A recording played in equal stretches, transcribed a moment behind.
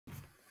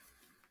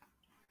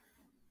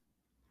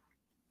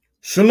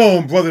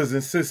Shalom, brothers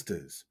and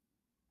sisters.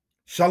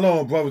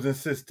 Shalom, brothers and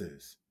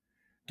sisters.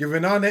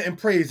 Giving honor and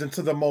praise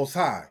unto the Most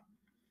High,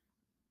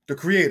 the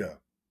Creator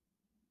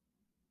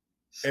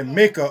and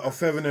Maker of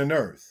heaven and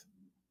earth.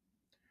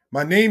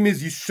 My name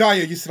is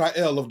Yeshaya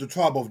Yisrael of the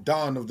tribe of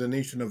Dan of the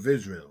nation of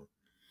Israel.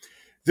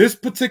 This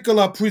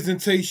particular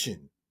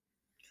presentation,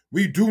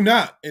 we do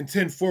not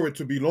intend for it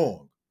to be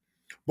long,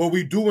 but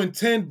we do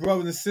intend,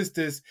 brothers and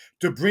sisters,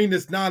 to bring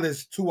this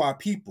knowledge to our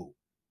people.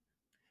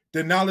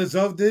 The knowledge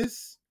of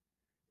this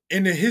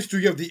in the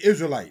history of the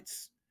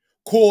Israelites,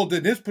 called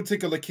in this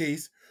particular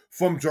case,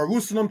 From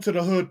Jerusalem to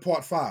the Hood,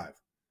 Part 5.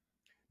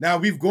 Now,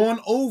 we've gone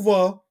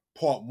over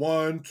Part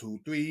 1, 2,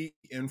 3,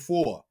 and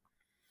 4.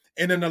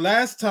 And in the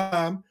last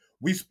time,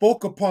 we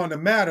spoke upon the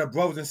matter,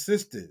 brothers and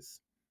sisters,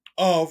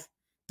 of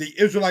the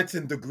Israelites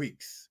and the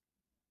Greeks.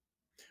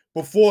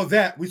 Before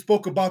that, we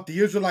spoke about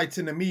the Israelites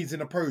and the Medes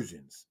and the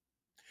Persians.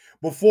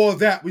 Before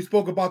that, we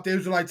spoke about the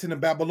Israelites and the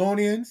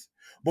Babylonians.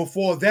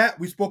 Before that,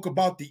 we spoke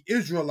about the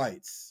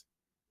Israelites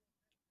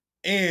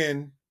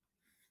and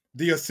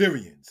the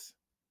Assyrians.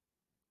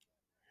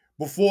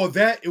 Before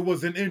that, it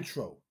was an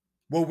intro.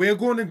 What we're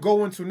going to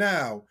go into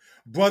now,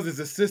 brothers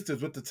and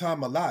sisters, with the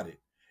time allotted,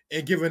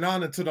 and giving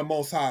honor to the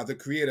Most High, the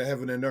Creator of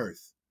heaven and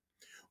earth.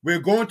 We're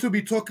going to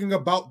be talking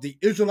about the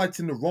Israelites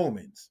and the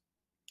Romans.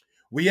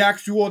 We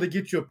ask you all to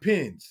get your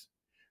pens,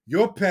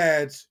 your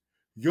pads,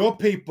 your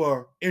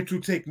paper, and to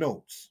take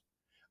notes.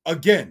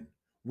 Again,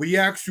 we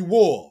ask you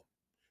all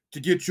to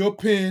get your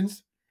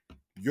pens,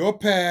 your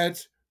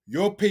pads,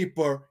 your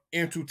paper,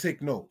 and to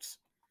take notes.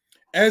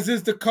 As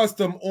is the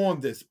custom on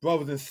this,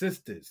 brothers and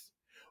sisters,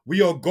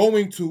 we are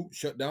going to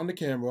shut down the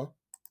camera,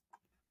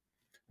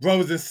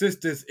 brothers and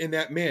sisters, in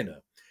that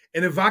manner.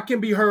 And if I can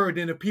be heard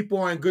and the people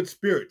are in good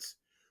spirits,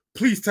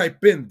 please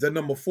type in the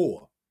number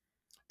 4.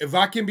 If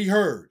I can be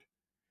heard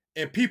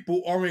and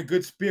people are in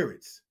good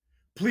spirits,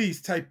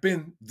 please type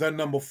in the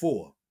number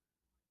 4.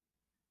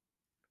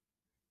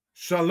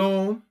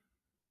 Shalom,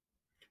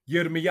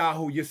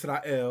 Yirmiyahu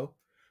Yisrael.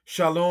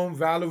 Shalom,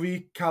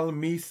 Valerie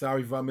Kalami.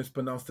 Sorry if I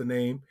mispronounced the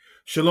name.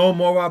 Shalom,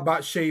 Mora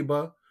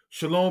Batsheba.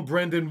 Shalom,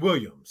 Brendan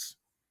Williams.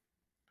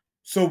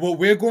 So what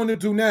we're going to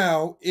do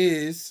now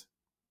is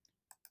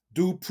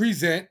do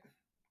present,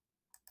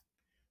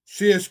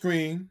 share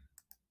screen,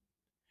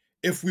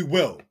 if we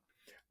will.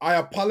 I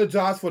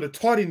apologize for the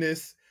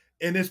tardiness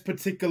in this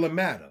particular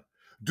matter,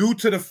 due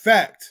to the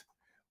fact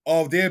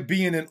of there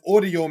being an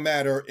audio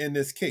matter in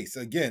this case.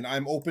 Again,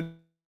 I'm open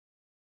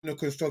to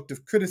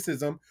constructive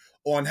criticism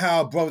on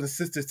how brothers and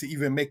sisters to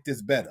even make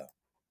this better.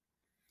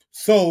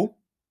 So,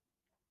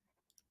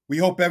 we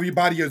hope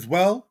everybody is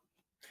well,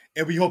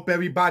 and we hope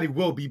everybody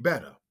will be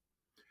better.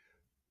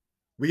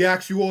 We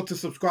ask you all to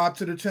subscribe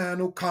to the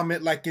channel,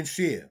 comment, like, and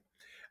share.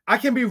 I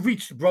can be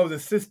reached, brothers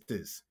and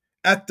sisters,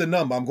 at the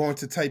number. I'm going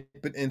to type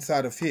it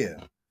inside of here.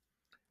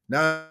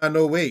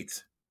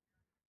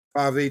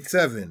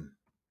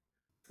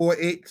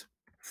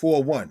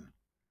 908-587-4841.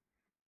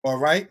 All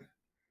right?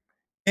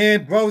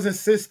 And brothers and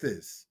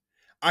sisters,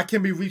 I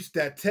can be reached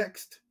at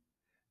text,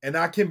 and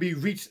I can be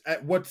reached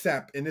at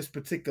WhatsApp in this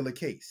particular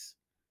case.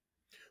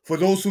 For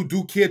those who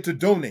do care to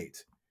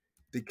donate,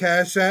 the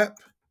Cash App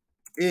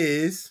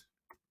is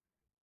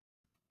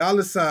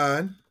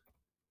 $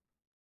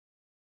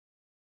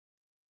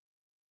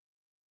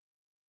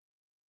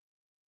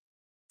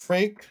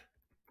 Frank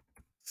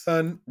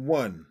Son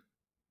 1.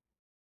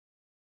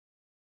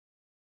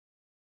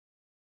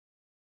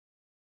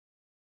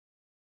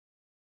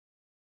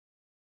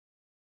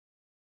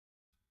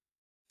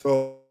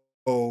 So,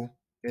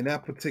 in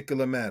that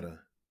particular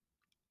matter.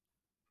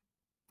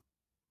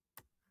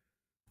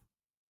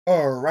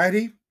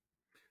 Alrighty.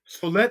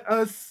 So let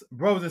us,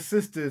 brothers and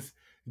sisters,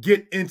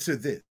 get into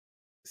this.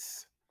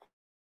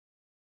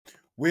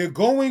 We're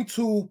going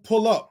to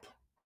pull up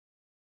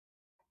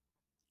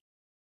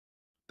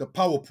the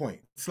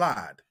PowerPoint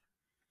slide.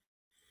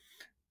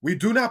 We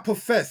do not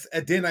profess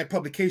at Day Night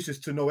Publications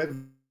to know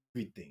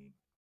everything.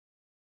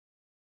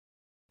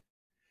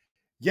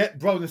 Yet,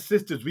 brothers and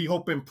sisters, we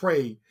hope and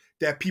pray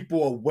that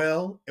people are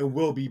well and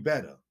will be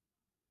better.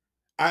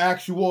 I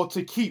ask you all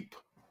to keep,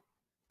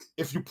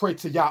 if you pray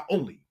to Yah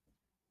only,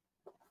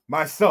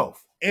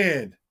 myself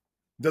and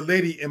the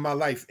lady in my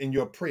life in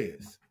your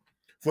prayers.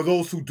 For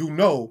those who do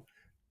know,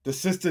 the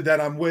sister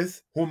that I'm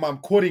with, whom I'm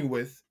courting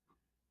with,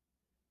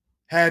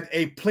 had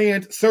a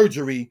planned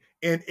surgery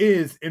and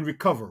is in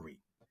recovery.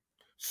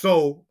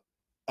 So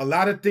a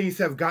lot of things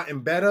have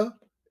gotten better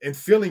and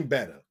feeling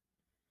better.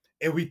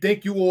 And we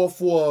thank you all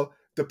for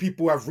the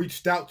people who have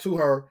reached out to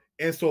her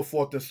and so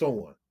forth and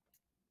so on.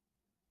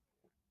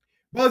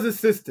 Brothers and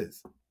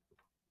sisters,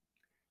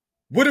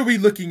 what are we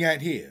looking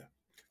at here?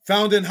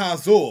 Found in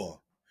Hazor,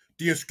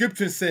 the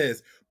inscription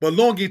says,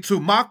 belonging to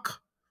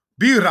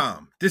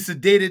Biram. This is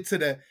dated to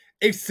the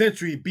 8th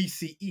century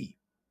BCE.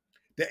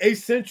 The 8th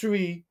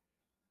century,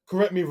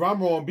 correct me if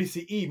I'm wrong,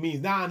 BCE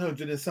means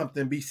 900 and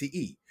something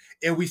BCE.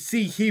 And we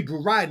see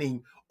Hebrew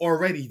writing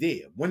already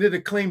there. One of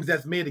the claims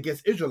that's made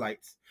against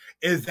Israelites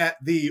is that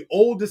the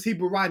oldest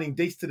Hebrew writing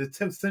dates to the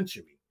 10th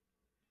century.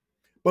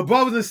 But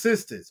brothers and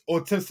sisters,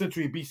 or 10th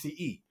century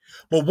BCE.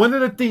 But one of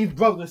the things,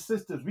 brothers and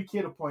sisters, we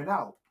care to point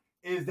out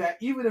is that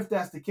even if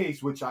that's the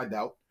case, which I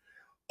doubt,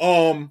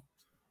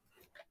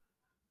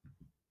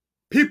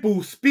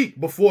 people speak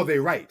before they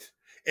write.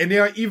 And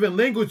there are even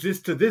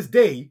languages to this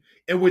day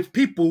in which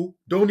people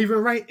don't even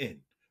write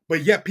in,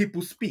 but yet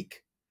people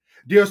speak.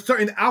 There are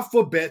certain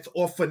alphabets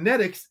or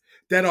phonetics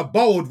that are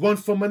borrowed one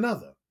from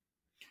another.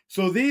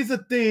 So these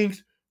are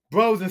things,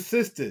 brothers and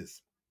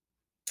sisters,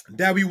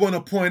 that we want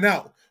to point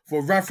out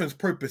for reference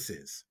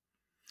purposes.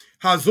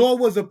 Hazor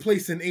was a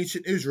place in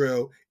ancient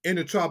Israel in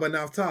the tribe of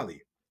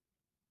Naphtali.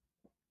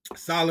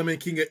 Solomon,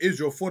 king of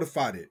Israel,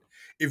 fortified it.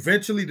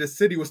 Eventually, the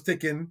city was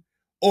taken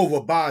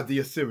over by the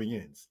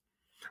Assyrians.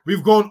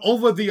 We've gone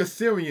over the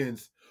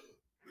Assyrians,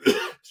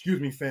 excuse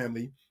me,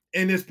 family,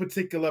 in this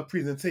particular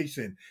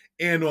presentation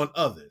and on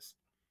others.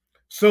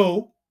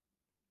 So,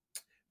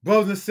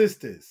 brothers and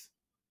sisters,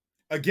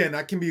 again,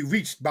 I can be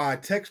reached by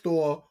text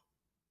or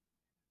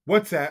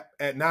WhatsApp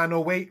at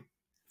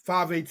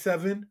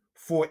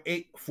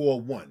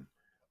 908-587-4841.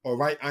 All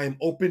right, I am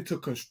open to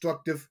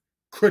constructive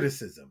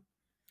criticism.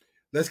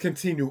 Let's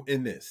continue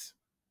in this,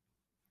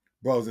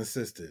 brothers and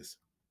sisters.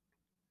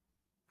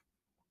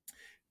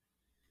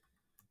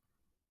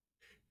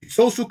 The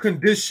social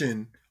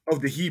condition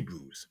of the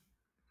Hebrews.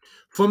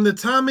 From the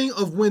timing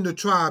of when the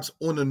tribes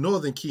on the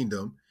northern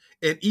kingdom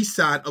and east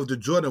side of the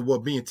Jordan were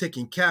being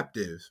taken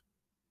captive,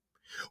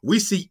 we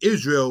see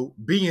Israel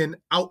being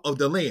out of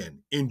the land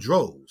in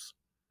droves.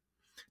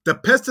 The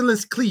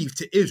pestilence cleaved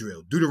to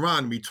Israel,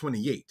 Deuteronomy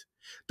 28.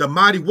 The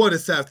mighty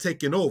waters have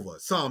taken over,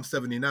 Psalm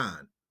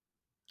 79.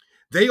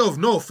 They of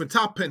north and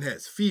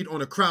Tapenhes feed on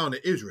the crown of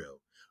Israel,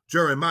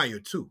 Jeremiah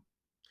 2.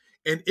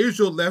 And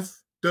Israel left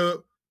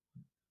the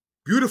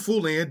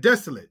beautiful land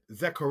desolate,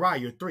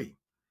 Zechariah 3.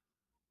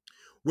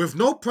 With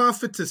no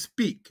prophet to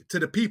speak to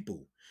the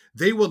people,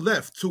 they were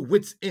left to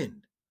wits'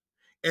 end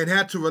and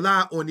had to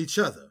rely on each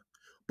other.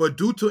 But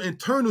due to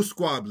internal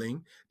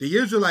squabbling, the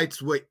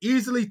Israelites were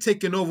easily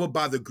taken over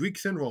by the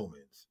Greeks and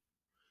Romans.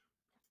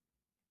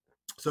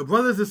 So,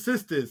 brothers and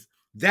sisters,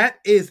 that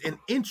is an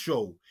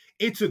intro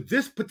into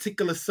this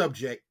particular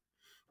subject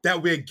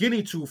that we're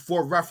getting to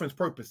for reference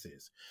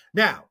purposes.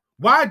 Now,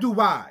 why do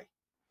I,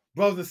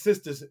 brothers and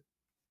sisters,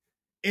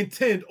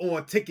 intend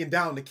on taking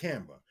down the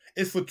camera?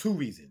 It's for two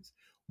reasons.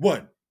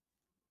 One,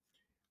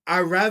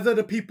 I'd rather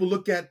the people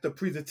look at the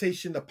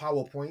presentation, the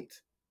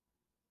PowerPoint,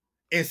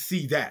 and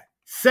see that.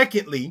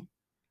 Secondly,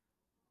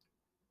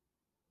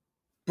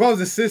 brothers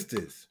and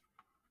sisters,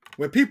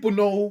 when people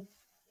know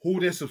who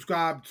they're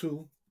subscribed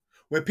to,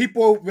 when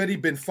people already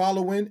been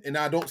following, and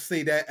I don't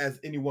say that as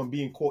anyone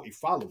being called a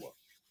follower,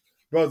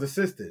 brothers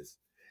and sisters,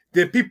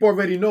 then people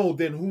already know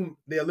then whom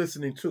they're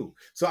listening to.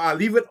 So I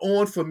leave it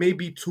on for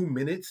maybe 2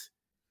 minutes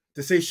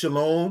to say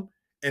shalom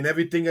and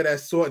everything of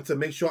that sort to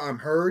make sure I'm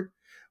heard.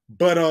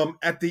 But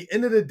at the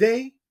end of the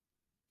day,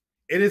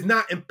 it is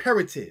not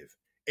imperative.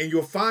 And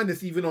you'll find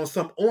this even on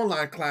some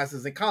online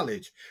classes in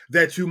college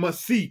that you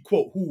must see,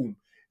 quote, whom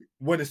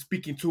one is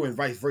speaking to and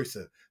vice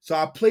versa. So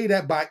I play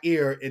that by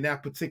ear in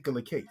that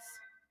particular case.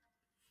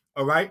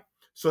 All right.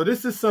 So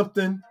this is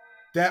something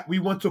that we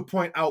want to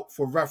point out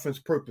for reference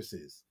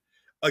purposes.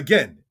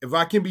 Again, if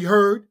I can be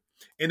heard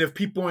and if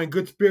people are in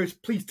good spirits,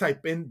 please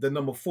type in the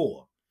number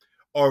 4.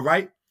 All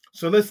right.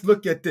 So let's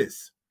look at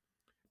this.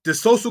 The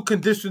social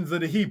conditions of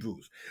the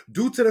Hebrews.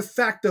 Due to the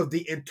fact of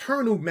the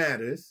internal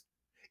matters,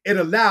 it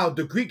allowed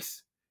the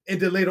Greeks and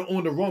then later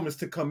on the Romans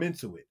to come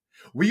into it.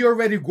 We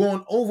already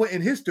gone over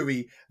in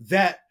history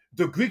that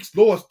the Greeks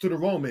lost to the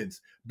Romans,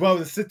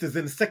 brothers and sisters,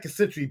 in the 2nd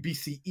century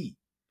BCE.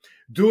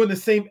 During the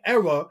same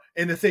era,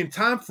 in the same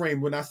time frame,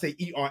 when I say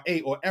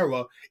ERA or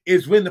era,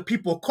 is when the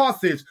people of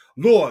Carthage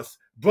lost,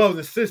 brothers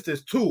and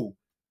sisters, to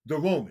the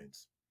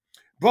Romans.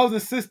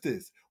 Brothers and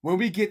sisters, when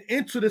we get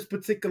into this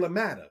particular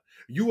matter,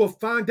 you will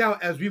find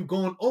out as we've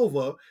gone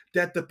over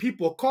that the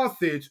people of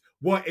Carthage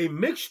were a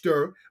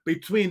mixture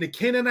between the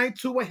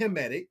Canaanites who were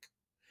Hamitic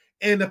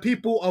and the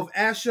people of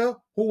Asher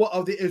who were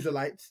of the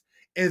Israelites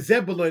and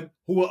Zebulun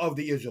who were of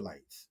the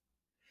Israelites.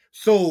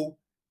 So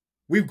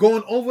we've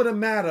gone over the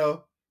matter,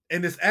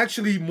 and it's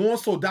actually more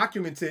so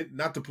documented,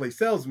 not to play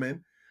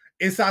salesman,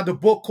 inside the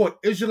book called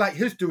Israelite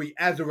History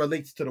as it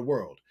relates to the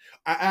world.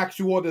 I ask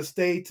you all to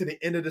stay to the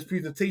end of this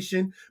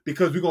presentation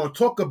because we're going to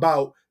talk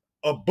about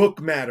a book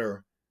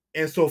matter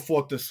and so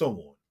forth and so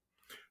on.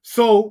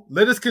 So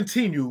let us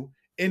continue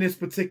in this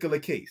particular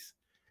case.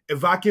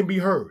 If I can be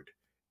heard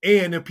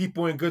and if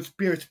people are in good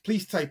spirits,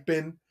 please type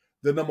in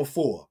the number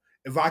 4.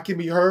 If I can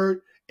be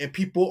heard and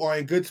people are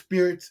in good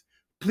spirits,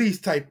 please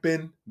type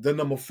in the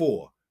number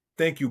 4.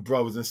 Thank you,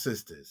 brothers and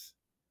sisters.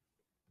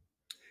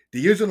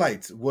 The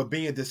Israelites were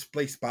being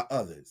displaced by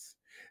others.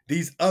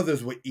 These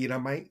others were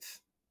Edomites,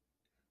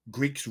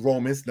 Greeks,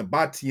 Romans,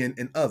 Nabatean,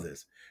 and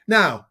others.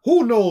 Now,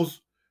 who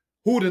knows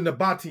who the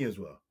Nabateans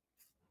were?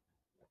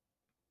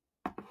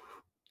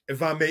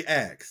 If I may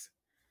ask.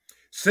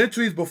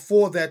 Centuries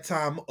before that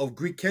time of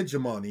Greek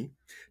hegemony,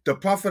 the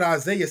prophet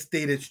Isaiah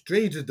stated,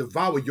 strangers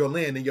devour your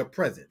land in your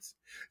presence.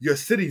 Your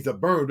cities are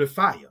burned with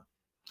fire.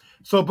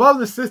 So,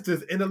 brothers and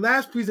sisters, in the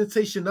last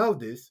presentation of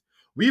this,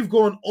 we've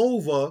gone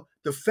over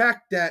the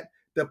fact that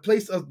the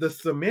place of the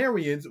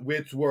Sumerians,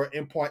 which were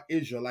in part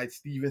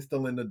Israelites, even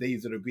still in the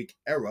days of the Greek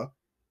era,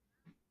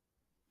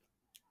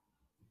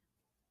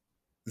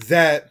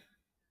 that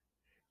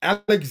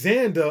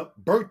Alexander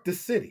burnt the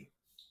city.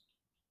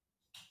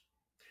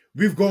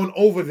 We've gone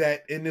over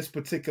that in this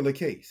particular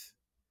case.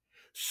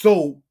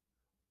 So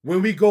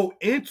when we go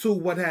into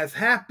what has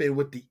happened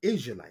with the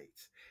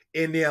Israelites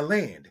in their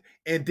land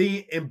and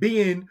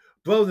being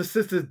brothers and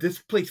sisters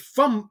displaced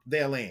from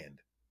their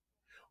land,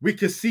 we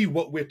can see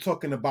what we're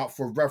talking about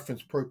for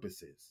reference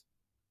purposes.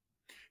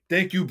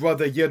 Thank you,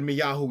 brother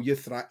Yirmiyahu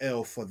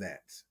Yisrael, for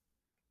that.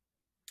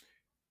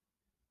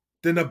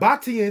 The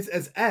Nabateans,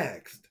 as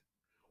asked,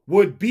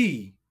 would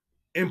be,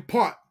 in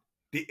part,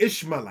 the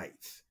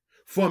Ishmaelites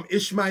from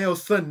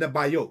Ishmael's son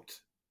Nebayot.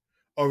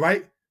 All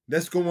right,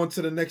 let's go on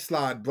to the next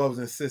slide, brothers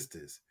and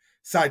sisters.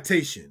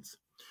 Citations.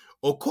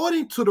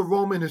 According to the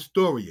Roman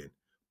historian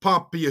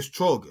Pompeius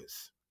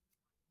Trogus,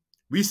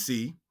 we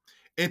see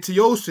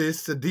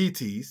Antiochus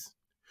Sidetes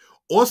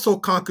also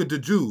conquered the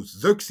Jews.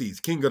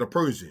 Xerxes, king of the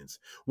Persians,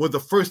 was the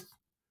first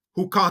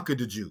who conquered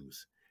the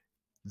Jews.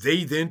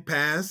 They then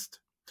passed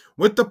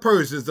with the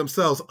Persians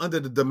themselves under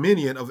the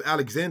dominion of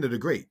Alexander the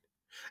Great,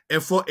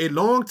 and for a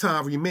long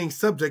time remained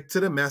subject to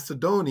the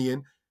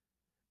Macedonian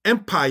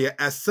Empire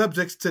as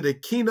subjects to the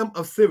kingdom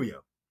of Syria.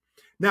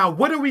 Now,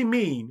 what do we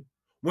mean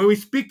when we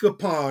speak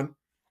upon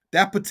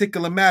that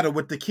particular matter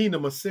with the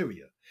kingdom of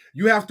Syria?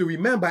 You have to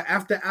remember,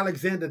 after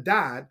Alexander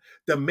died,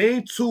 the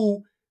main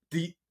two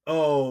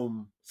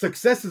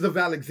successors of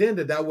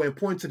Alexander that were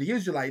important to the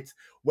Israelites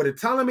were the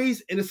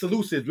Ptolemies and the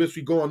Seleucids, which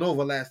we gone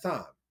over last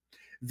time.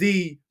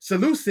 The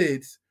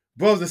Seleucids,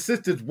 brothers and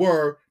sisters,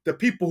 were the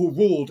people who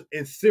ruled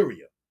in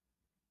Syria,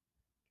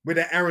 where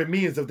the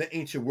Arameans of the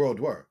ancient world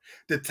were.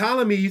 The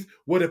Ptolemies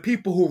were the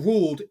people who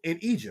ruled in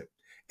Egypt.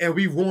 And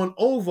we've gone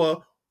over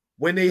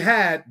when they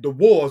had the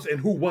wars and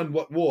who won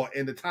what war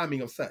and the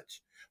timing of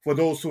such, for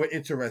those who are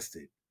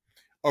interested.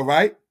 All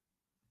right?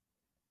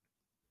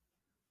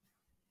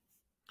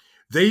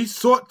 They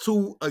sought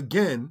to,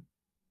 again,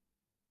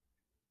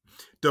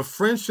 the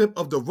friendship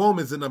of the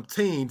Romans and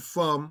obtained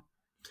from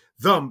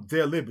them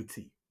their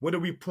liberty. What are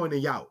we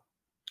pointing out?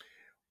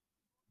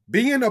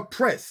 Being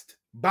oppressed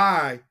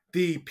by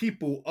the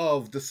people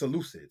of the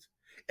Seleucids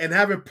and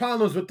having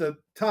problems with the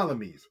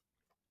Ptolemies,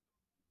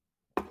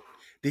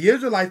 the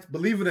Israelites,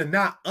 believe it or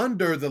not,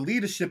 under the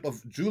leadership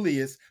of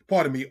Judas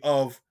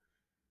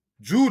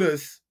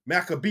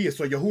Maccabeus,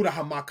 or Yehuda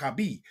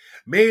HaMaccabi,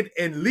 made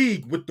in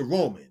league with the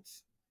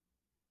Romans,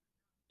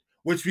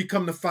 which we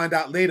come to find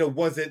out later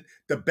wasn't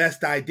the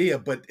best idea,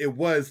 but it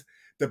was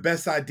the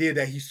best idea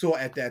that he saw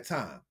at that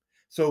time.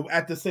 So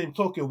at the same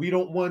token, we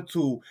don't want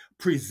to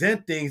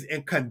present things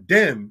and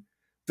condemn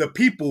the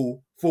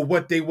people for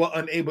what they were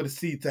unable to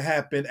see to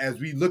happen as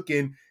we look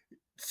in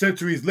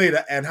centuries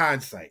later at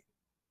hindsight.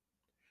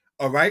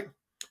 All right?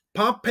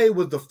 Pompey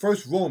was the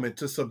first Roman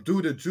to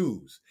subdue the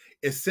Jews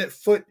and set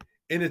foot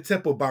in the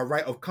temple by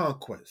right of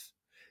conquest.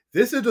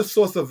 This is the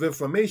source of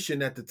information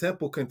that the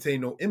temple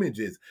contained no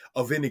images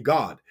of any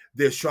god.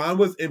 Their shrine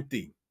was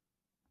empty.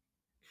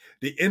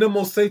 The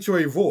innermost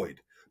sanctuary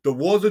void. The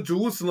walls of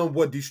Jerusalem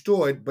were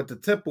destroyed, but the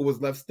temple was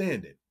left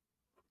standing.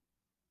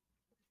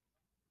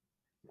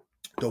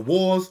 The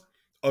walls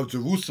of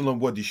Jerusalem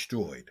were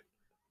destroyed.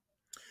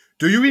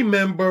 Do you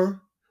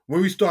remember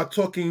when we start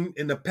talking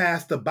in the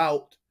past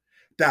about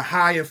the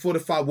high and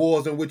fortified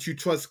walls in which you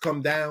trust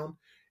come down?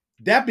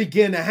 That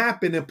began to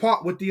happen in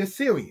part with the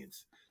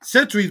Assyrians,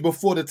 centuries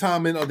before the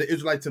timing of the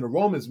Israelites and the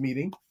Romans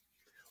meeting.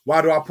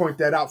 Why do I point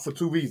that out? For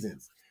two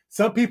reasons.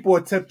 Some people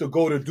attempt to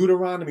go to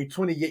Deuteronomy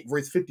 28,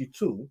 verse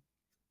 52,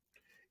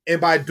 and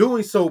by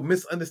doing so,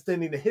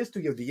 misunderstanding the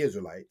history of the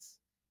Israelites,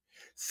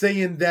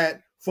 saying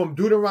that from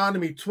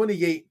Deuteronomy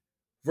 28,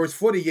 verse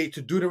 48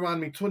 to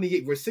Deuteronomy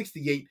 28, verse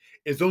 68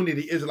 is only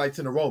the Israelites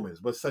and the Romans,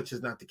 but such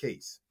is not the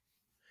case.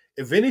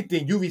 If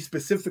anything, you read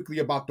specifically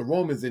about the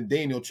Romans in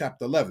Daniel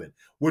chapter 11,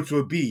 which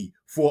will be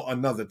for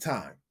another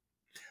time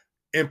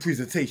in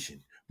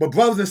presentation. But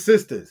brothers and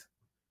sisters,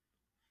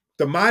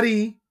 the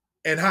mighty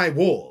and high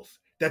walls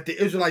that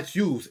the Israelites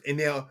used in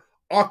their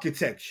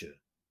architecture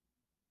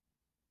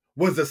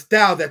was the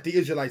style that the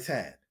Israelites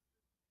had.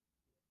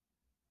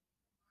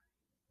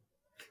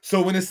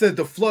 So when it says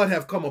the flood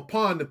have come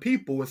upon the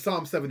people in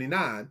Psalm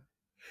 79,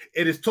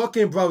 it is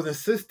talking, brothers and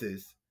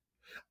sisters,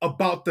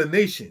 about the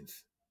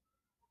nations.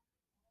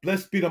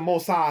 Blessed be the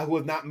Most High who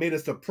has not made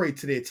us a prey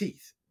to their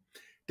teeth.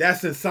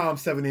 That's in Psalm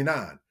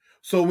 79.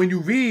 So when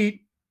you read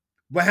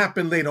what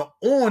happened later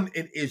on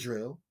in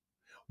Israel,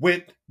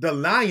 with the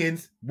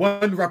lions,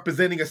 one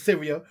representing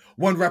Assyria,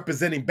 one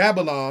representing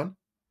Babylon,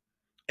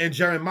 in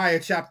Jeremiah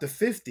chapter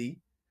 50,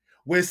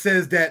 where it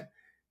says that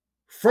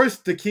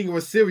first the king of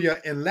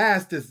Assyria and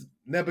last is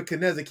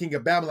Nebuchadnezzar, king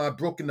of Babylon,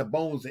 broken the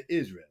bones of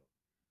Israel.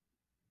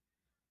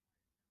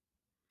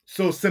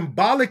 So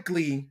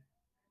symbolically,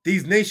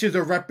 these nations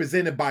are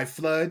represented by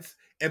floods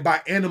and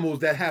by animals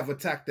that have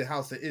attacked the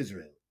house of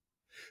Israel.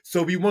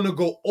 So we want to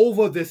go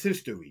over this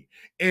history.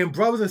 And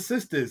brothers and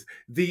sisters,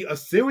 the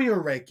Assyrian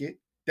record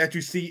that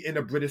you see in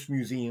the British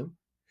Museum,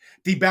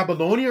 the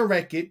Babylonian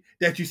record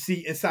that you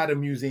see inside of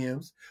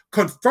museums,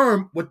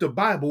 confirm what the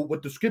Bible,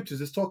 what the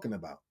scriptures is talking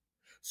about.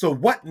 So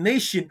what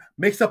nation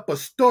makes up a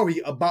story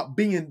about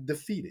being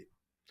defeated?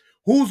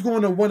 Who's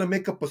going to want to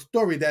make up a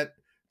story that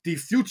the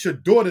future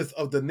daughters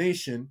of the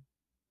nation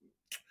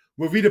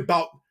will read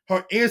about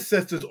her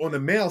ancestors on the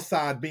male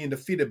side being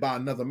defeated by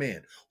another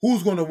man?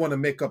 Who's going to want to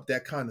make up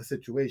that kind of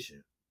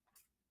situation?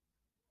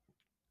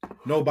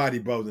 Nobody,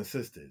 brothers and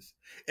sisters.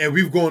 And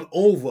we've gone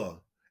over,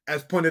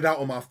 as pointed out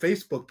on my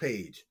Facebook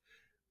page,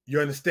 you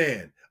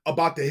understand,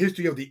 about the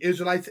history of the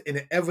Israelites and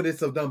the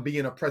evidence of them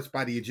being oppressed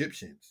by the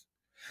Egyptians.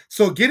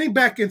 So getting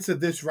back into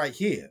this right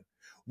here,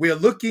 we're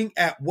looking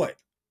at what?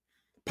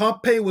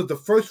 Pompey was the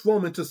first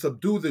Roman to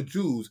subdue the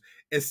Jews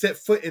and set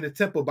foot in the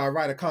temple by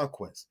right of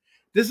conquest.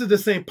 This is the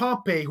same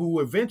Pompey who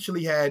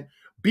eventually had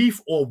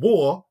beef or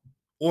war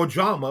or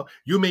drama,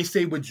 you may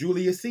say, with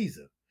Julius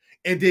Caesar.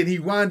 And then he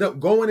wound up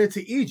going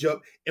into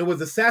Egypt and was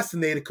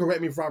assassinated,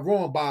 correct me if I'm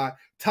wrong, by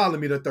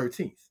Ptolemy the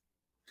 13th.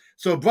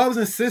 So brothers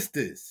and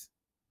sisters,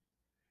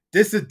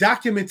 this is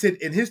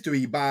documented in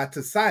history by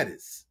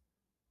Tacitus,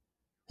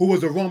 who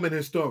was a Roman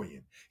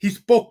historian. He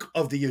spoke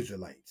of the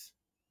Israelites,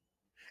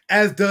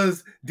 as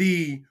does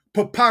the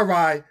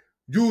papyri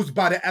used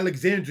by the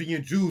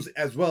Alexandrian Jews,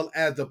 as well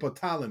as the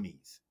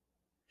Ptolemies,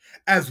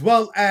 as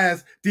well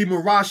as the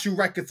Murashu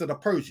records of the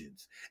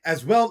Persians,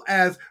 as well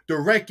as the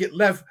record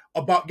left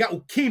about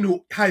Yaukinu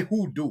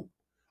Haihudu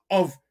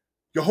of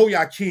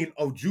Jehoiakim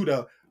of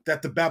Judah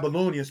that the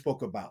Babylonians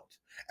spoke about,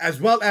 as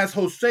well as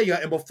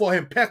Hosea and before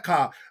him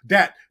Pekah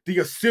that the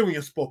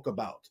Assyrians spoke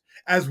about,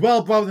 as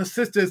well, brothers and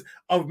sisters,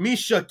 of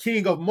Mesha,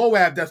 king of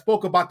Moab, that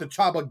spoke about the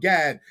tribe of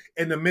Gad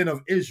and the men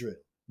of Israel.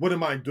 What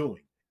am I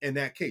doing in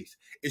that case?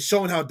 It's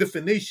showing how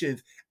different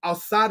nations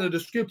outside of the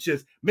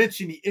scriptures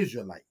mention the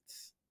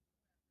Israelites.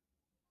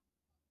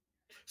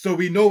 So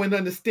we know and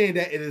understand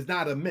that it is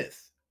not a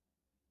myth.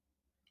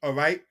 All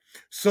right?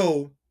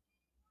 So,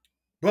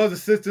 brothers and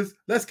sisters,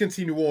 let's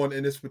continue on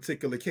in this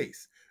particular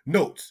case.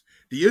 Note,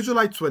 the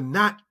Israelites were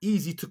not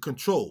easy to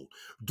control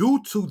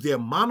due to their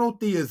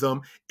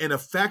monotheism and the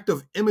fact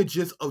of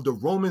images of the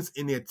Romans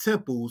in their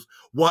temples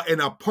were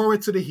an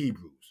abhorrent to the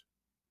Hebrews.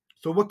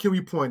 So what can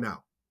we point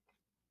out?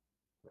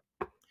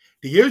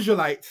 The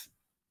Israelites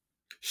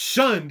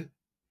shunned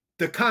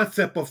the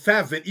concept of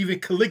Favin,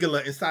 even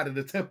Caligula inside of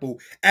the temple,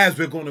 as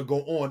we're going to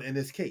go on in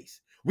this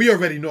case. We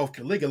already know of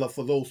Caligula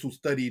for those who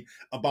studied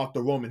about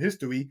the Roman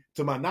history.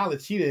 To my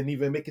knowledge, he didn't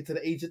even make it to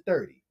the age of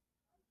 30.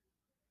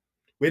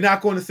 We're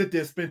not going to sit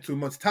there and spend too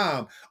much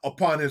time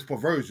upon his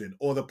perversion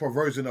or the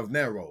perversion of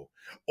Nero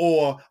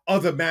or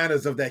other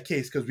matters of that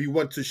case, because we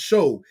want to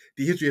show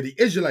the history of the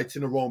Israelites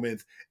and the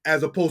Romans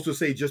as opposed to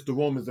say just the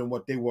Romans and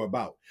what they were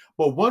about.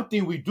 But one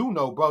thing we do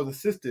know, brothers and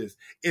sisters,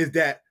 is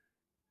that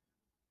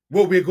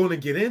what we're going to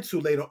get into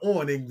later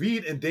on and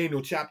read in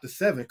Daniel chapter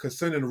 7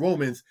 concerning the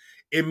Romans,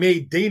 it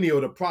made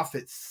Daniel the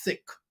prophet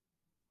sick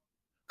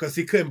because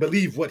he couldn't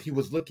believe what he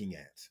was looking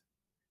at.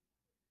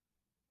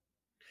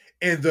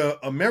 And the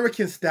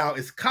American style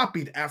is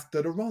copied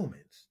after the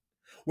Romans,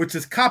 which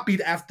is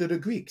copied after the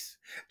Greeks.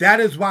 That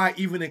is why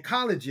even in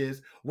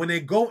colleges, when they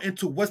go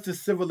into Western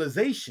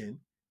civilization,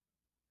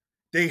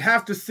 they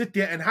have to sit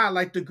there and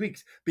highlight the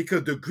Greeks,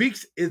 because the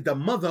Greeks is the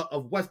mother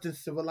of Western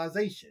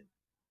civilization.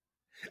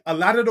 A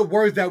lot of the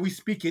words that we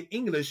speak in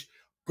English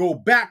go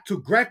back to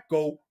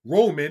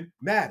Greco-Roman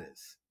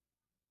matters.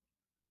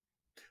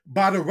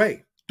 By the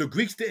way, the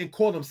Greeks didn't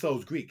call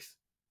themselves Greeks.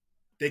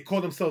 They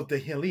call themselves the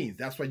Hellenes.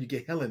 That's why you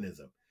get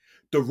Hellenism.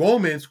 The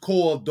Romans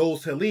called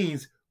those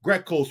Hellenes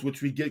Grecos,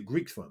 which we get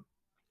Greeks from.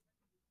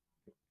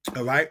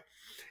 All right?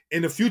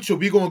 In the future,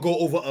 we're going to go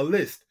over a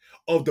list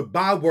of the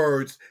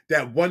bywords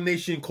that one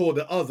nation called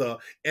the other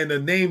and the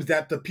names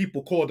that the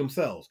people call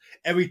themselves.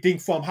 Everything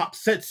from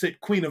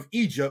Hatshepsut, Queen of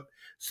Egypt,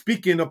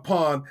 speaking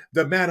upon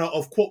the manner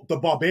of, quote, the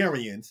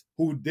barbarians,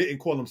 who didn't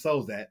call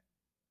themselves that,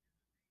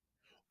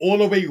 all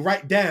the way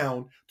right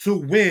down to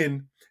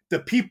when the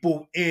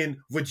people in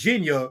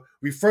Virginia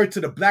referred to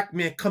the black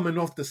man coming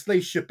off the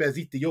slave ship as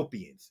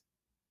Ethiopians.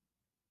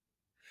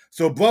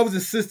 So, brothers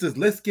and sisters,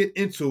 let's get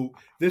into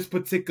this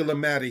particular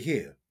matter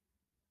here.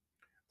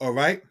 All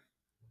right?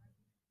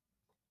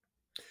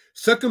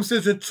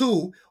 Circumcision,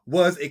 too,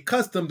 was a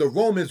custom the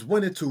Romans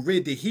wanted to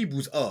rid the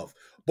Hebrews of,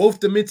 both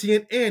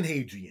Domitian and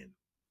Hadrian.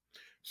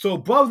 So,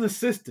 brothers and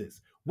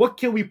sisters, what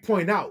can we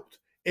point out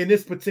in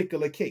this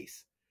particular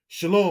case?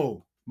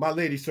 Shalom, my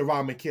lady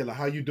Sarah Michaela.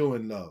 How you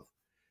doing, love?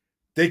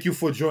 Thank you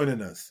for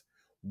joining us.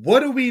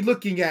 What are we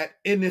looking at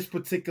in this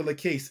particular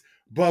case,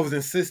 brothers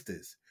and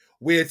sisters,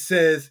 where it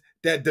says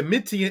that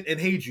Domitian and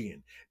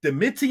Hadrian.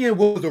 Domitian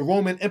was a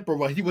Roman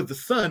emperor. He was the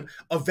son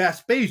of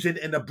Vespasian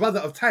and the brother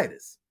of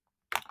Titus.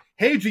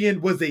 Hadrian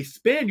was a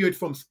Spaniard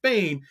from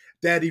Spain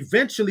that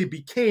eventually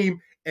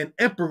became an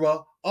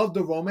emperor of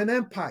the Roman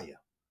Empire.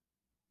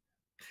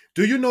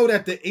 Do you know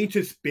that the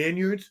ancient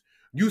Spaniards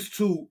used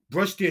to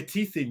brush their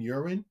teeth in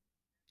urine?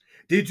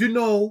 Did you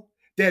know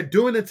that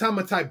during the time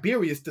of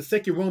Tiberius, the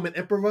second Roman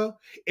emperor,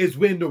 is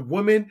when the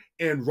women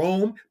in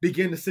Rome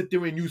begin to sit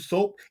there and use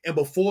soap. And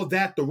before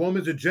that, the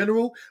Romans in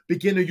general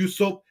begin to use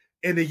soap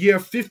in the year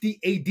 50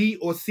 AD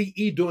or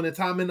CE during the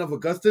timing of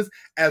Augustus,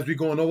 as we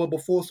going over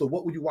before. So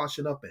what were you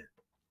washing up in?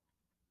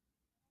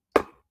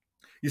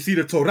 You see,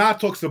 the Torah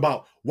talks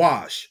about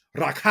wash.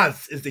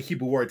 Rakaz is the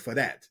Hebrew word for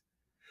that.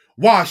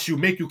 Wash you,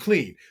 make you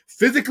clean,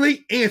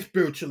 physically and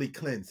spiritually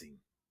cleansing.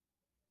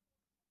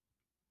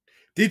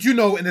 Did you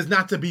know, and it's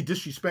not to be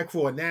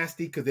disrespectful or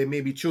nasty because there may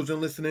be children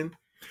listening,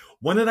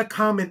 one of the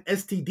common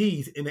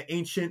STDs in the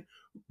ancient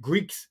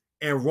Greeks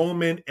and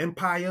Roman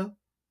Empire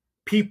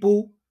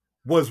people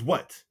was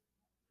what?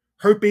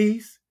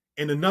 Herpes,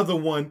 and another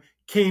one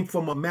came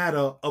from a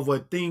matter of a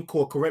thing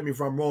called, correct me if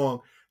I'm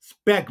wrong,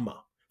 spegma.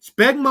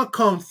 Spegma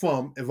comes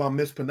from, if I'm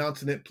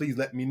mispronouncing it, please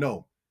let me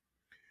know,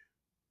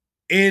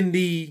 in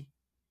the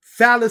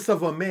phallus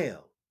of a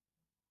male,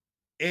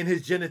 in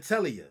his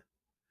genitalia.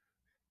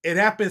 It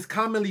happens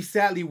commonly,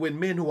 sadly, with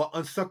men who are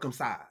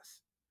uncircumcised.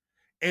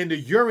 And the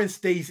urine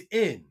stays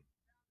in.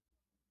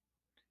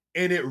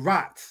 And it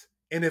rots.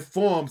 And it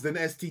forms an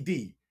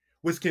STD,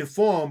 which can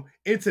form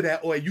into that,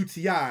 or a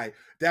UTI.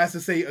 That's to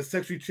say a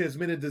sexually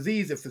transmitted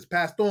disease if it's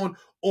passed on,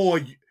 or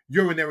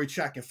urinary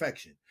tract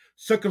infection.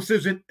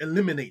 Circumcision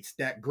eliminates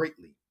that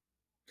greatly.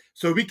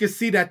 So we can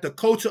see that the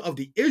culture of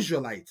the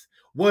Israelites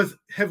was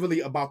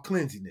heavily about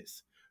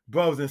cleanliness,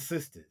 brothers and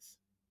sisters.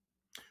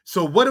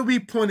 So what are we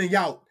pointing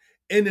out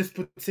in this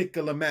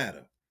particular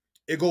matter?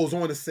 It goes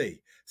on to say,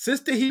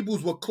 since the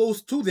Hebrews were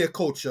close to their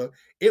culture,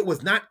 it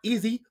was not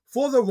easy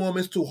for the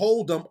Romans to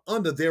hold them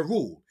under their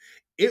rule.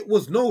 It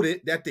was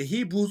noted that the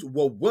Hebrews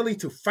were willing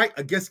to fight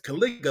against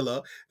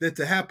Caligula than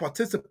to have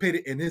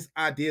participated in his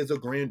ideas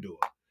of grandeur.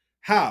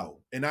 How?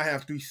 And I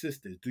have 3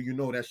 sisters. Do you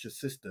know that's your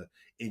sister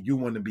and you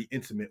want to be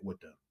intimate with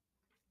them?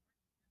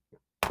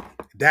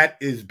 That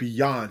is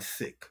beyond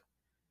sick.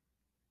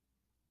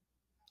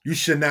 You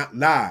should not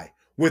lie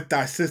with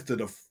thy sister,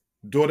 the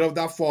daughter of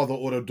thy father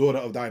or the daughter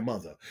of thy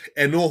mother,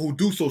 and all who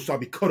do so shall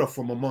be cut off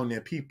from among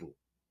their people.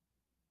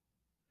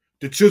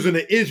 The children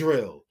of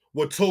Israel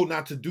were told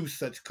not to do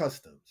such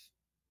customs.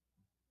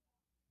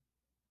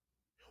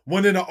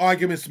 One of the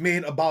arguments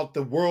made about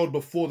the world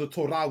before the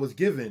Torah was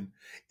given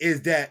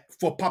is that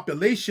for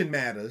population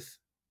matters,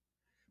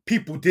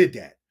 people did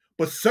that.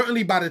 But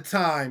certainly by the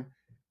time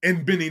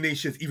in many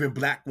nations, even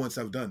black ones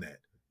have done that.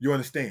 You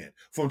understand?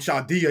 From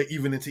Chaldea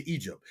even into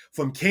Egypt,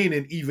 from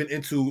Canaan even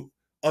into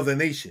other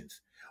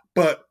nations.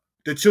 But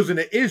the children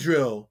of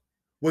Israel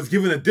was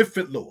given a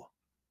different law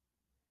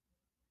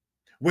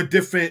with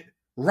different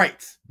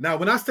rights. Now,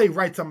 when I say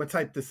rights, I'm going to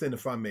type this in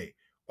if I may.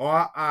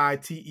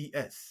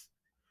 R-I-T-E-S.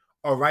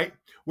 All right?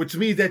 Which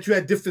means that you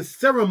had different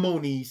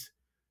ceremonies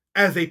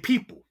as a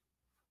people.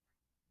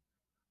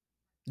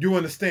 You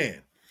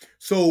understand?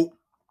 So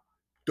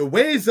the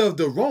ways of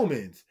the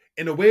Romans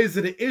and the ways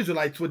of the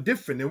Israelites were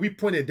different. And we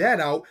pointed that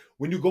out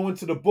when you go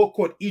into the book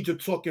called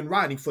Egypt Talking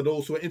Writing for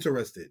those who are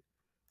interested.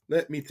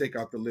 Let me take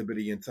out the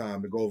liberty and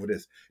time to go over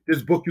this.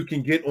 This book you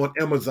can get on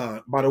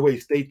Amazon. By the way,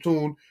 stay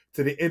tuned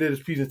to the end of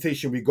this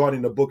presentation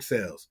regarding the book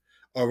sales.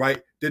 All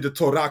right. Did the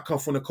Torah come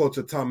from the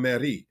culture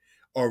Tameri?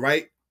 All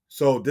right.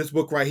 So this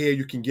book right here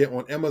you can get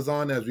on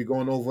Amazon as we're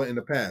going over in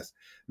the past.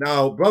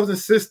 Now, brothers and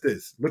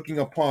sisters, looking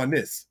upon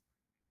this,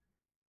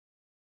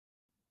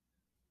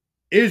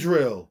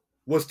 Israel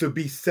was to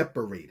be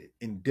separated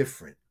and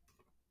different.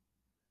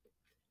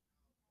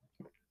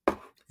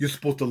 You're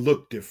supposed to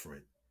look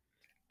different,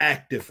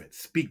 act different,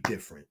 speak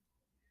different.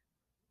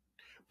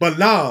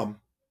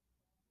 Balaam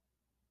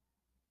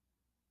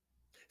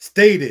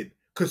stated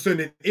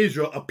concerning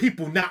Israel, a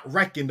people not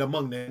reckoned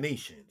among the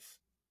nations.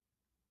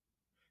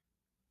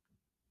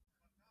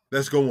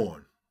 Let's go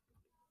on.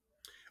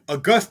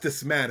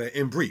 Augustus matter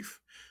in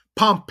brief.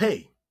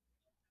 Pompey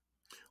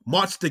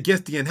marched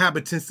against the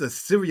inhabitants of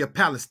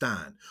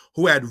Syria-Palestine,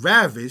 who had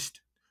ravished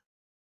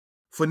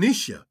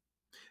Phoenicia.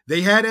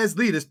 They had as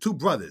leaders 2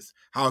 brothers,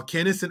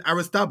 Hyrcanus and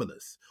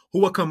Aristobulus,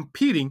 who were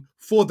competing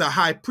for the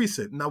high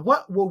priesthood. Now,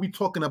 what were we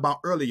talking about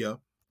earlier,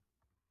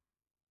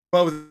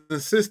 brothers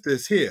and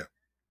sisters, here?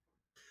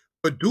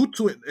 But due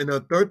to, in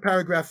the 3rd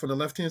paragraph on the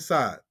left-hand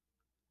side,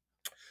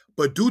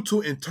 but due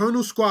to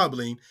internal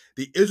squabbling,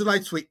 the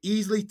Israelites were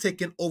easily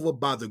taken over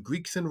by the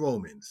Greeks and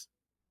Romans.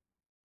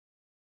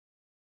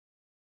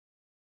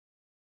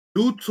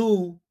 Due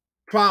to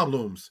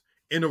problems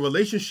in a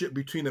relationship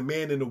between a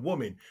man and a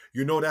woman,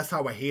 you know that's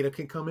how a hater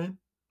can come in?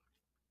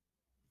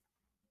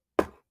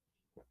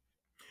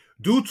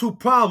 Due to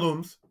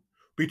problems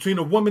between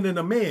a woman and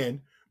a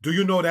man, do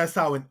you know that's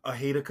how a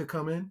hater could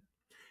come in?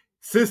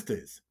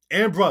 Sisters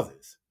and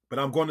brothers, but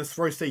I'm going to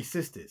first say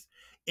sisters.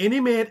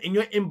 Any man in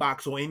your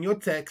inbox or in your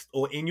text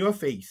or in your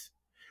face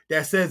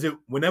that says that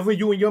whenever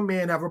you and your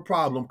man have a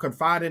problem,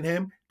 confide in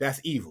him, that's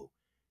evil.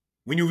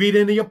 When you read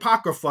in the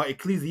Apocrypha,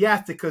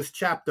 Ecclesiasticus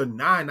chapter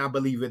 9, I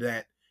believe it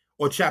at,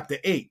 or chapter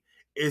 8,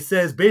 it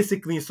says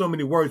basically in so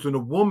many words, when a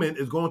woman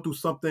is going through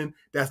something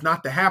that's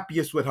not the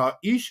happiest with her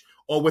ish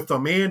or with a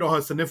man or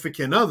her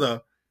significant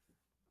other,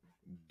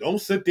 Don't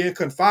sit there and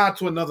confide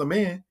to another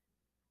man.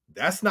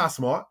 That's not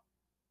smart.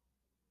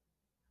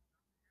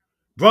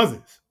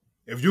 Brothers,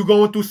 if you're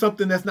going through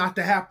something that's not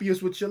the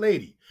happiest with your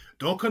lady,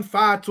 don't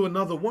confide to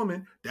another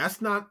woman.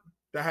 That's not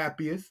the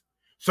happiest.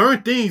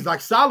 Certain things,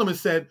 like Solomon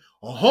said,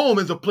 a home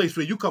is a place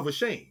where you cover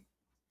shame.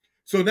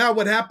 So now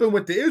what happened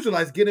with the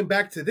Israelites, getting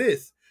back to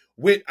this,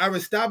 with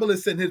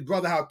Aristobulus and his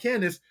brother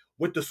Hyrcanus,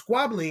 with the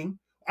squabbling,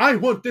 I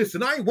want this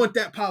and I want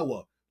that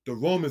power. The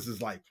Romans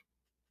is like,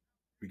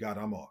 we got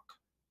our mark.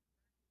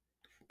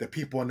 The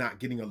people are not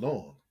getting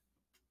along.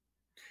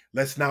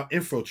 Let's now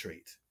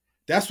infiltrate.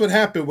 That's what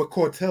happened with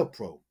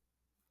COINTELPRO,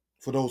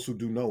 for those who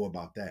do know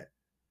about that.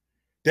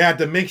 They had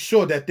to make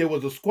sure that there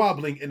was a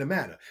squabbling in the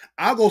matter.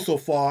 I'll go so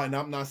far, and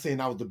I'm not saying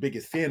I was the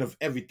biggest fan of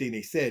everything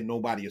they said.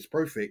 Nobody is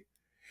perfect.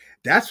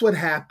 That's what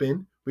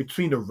happened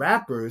between the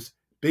rappers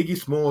Biggie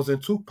Smalls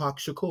and Tupac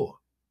Shakur.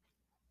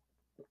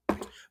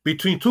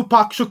 Between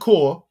Tupac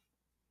Shakur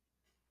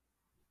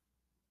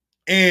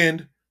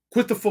and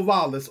Christopher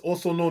Wallace,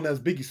 also known as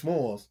Biggie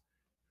Smalls,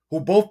 who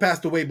both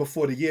passed away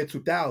before the year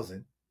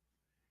 2000,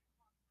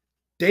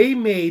 they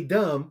made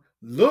them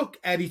look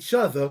at each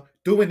other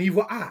through an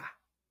evil eye.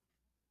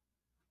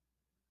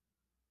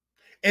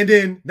 And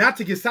then, not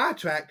to get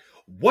sidetracked,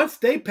 once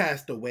they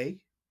passed away,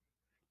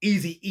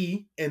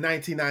 Eazy-E in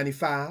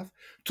 1995,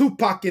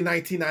 Tupac in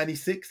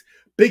 1996,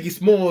 Biggie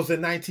Smalls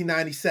in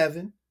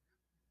 1997,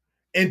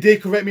 and then,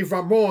 correct me if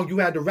I'm wrong, you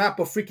had the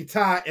rapper Freaky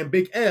Tah and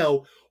Big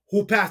L,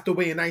 who passed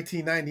away in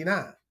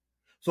 1999.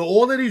 So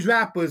all of these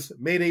rappers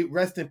may they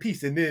rest in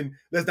peace. And then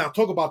let's not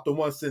talk about the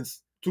ones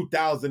since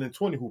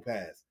 2020 who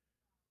passed.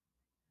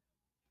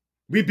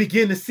 We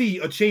begin to see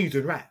a change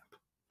in rap.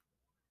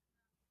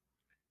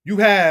 You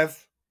have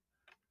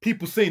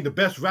people saying the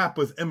best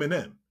rapper is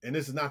Eminem, and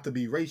this is not to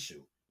be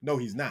racial. No,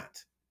 he's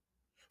not.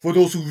 For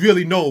those who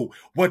really know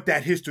what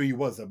that history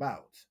was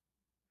about.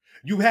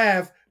 You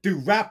have the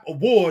rap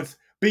awards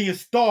being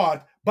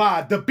starred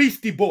by the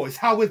Beastie Boys.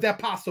 How is that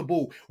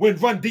possible when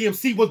Run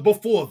DMC was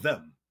before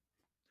them?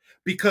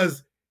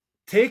 Because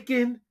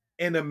taken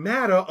in a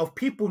matter of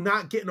people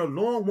not getting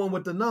along one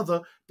with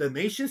another, the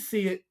nation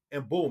see it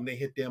and boom, they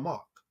hit their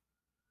mark.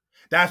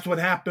 That's what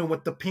happened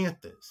with the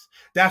Panthers.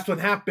 That's what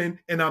happened,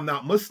 and I'm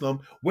not Muslim,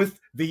 with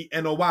the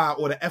NOI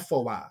or the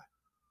FOI.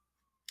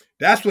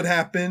 That's what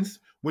happens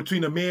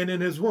between a man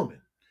and his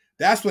woman.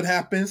 That's what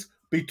happens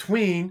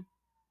between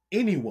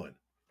anyone.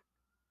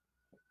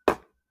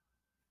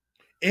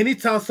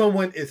 Anytime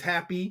someone is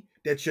happy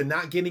that you're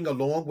not getting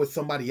along with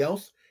somebody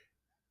else,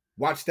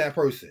 watch that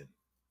person,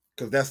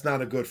 because that's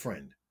not a good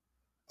friend.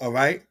 All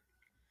right?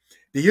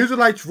 The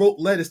Israelites wrote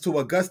letters to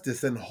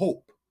Augustus in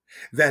hope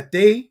that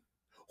they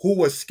who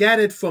were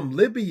scattered from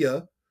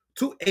Libya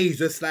to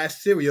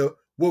Asia/Syria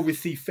will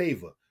receive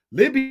favor.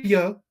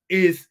 Libya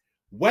is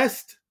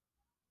west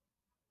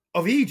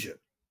of Egypt.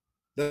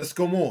 Let's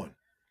go on.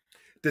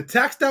 The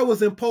tax that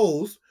was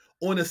imposed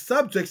on the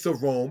subjects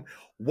of Rome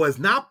was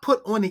not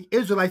put on the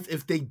Israelites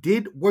if they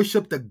did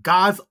worship the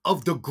gods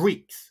of the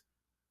Greeks.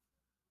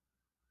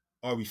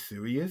 Are we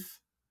serious?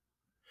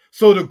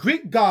 So the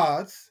Greek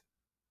gods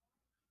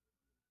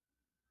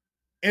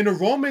and the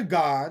Roman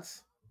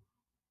gods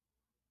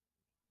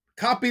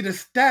copied the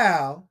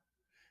style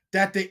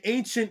that the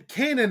ancient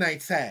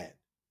Canaanites had.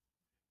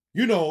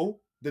 You know,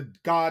 the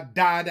god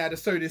died at a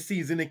certain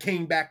season and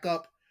came back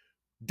up,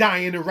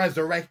 dying and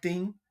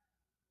resurrecting,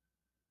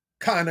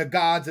 kind of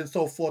gods and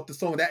so forth and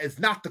so on. That is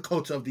not the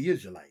culture of the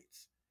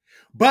Israelites.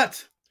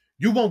 But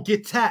you won't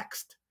get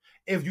taxed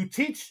if you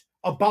teach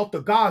about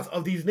the gods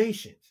of these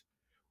nations.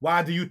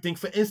 Why do you think,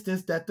 for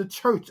instance, that the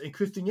church and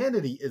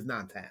Christianity is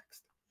not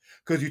taxed?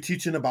 Because you're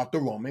teaching about the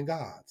Roman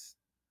gods.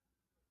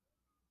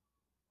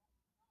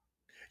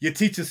 You're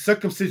teaching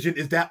circumcision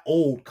is that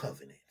old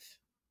covenant.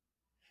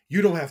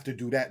 You don't have to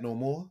do that no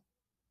more.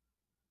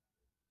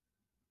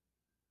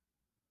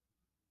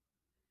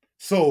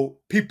 So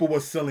people were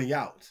selling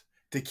out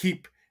to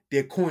keep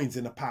their coins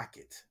in the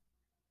pocket.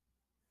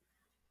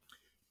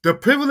 The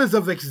privilege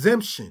of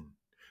exemption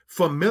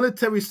from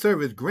military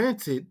service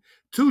granted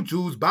to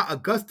Jews by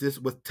Augustus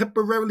was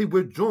temporarily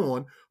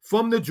withdrawn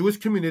from the Jewish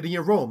community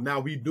in Rome.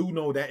 Now, we do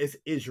know that it's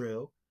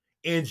Israel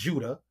and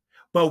Judah,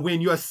 but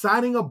when you're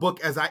citing a book,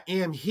 as I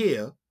am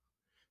here,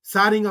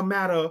 citing a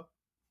matter,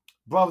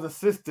 brothers and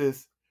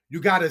sisters, you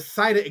got to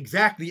cite it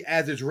exactly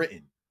as it's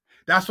written.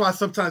 That's why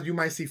sometimes you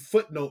might see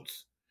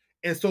footnotes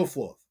and so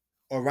forth.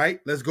 All right,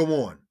 let's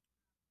go on.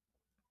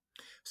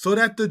 So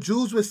that the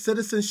Jews with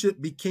citizenship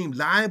became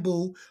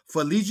liable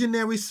for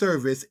legionary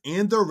service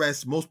and the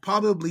rest, most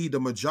probably the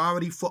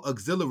majority, for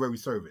auxiliary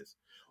service.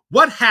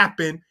 What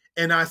happened,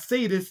 and I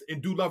say this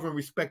in due love and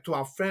respect to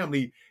our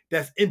family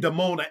that's in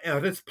Damona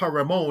and Rizpah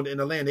Ramon in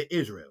the land of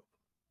Israel,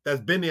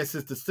 that's been there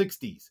since the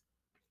 60s.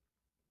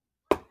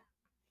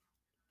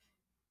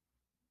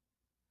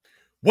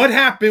 What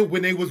happened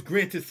when they was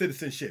granted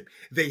citizenship?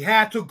 They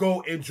had to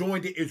go and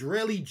join the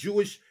Israeli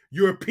Jewish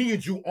European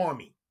Jew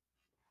army.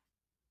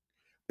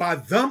 By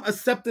them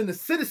accepting the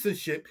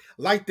citizenship,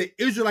 like the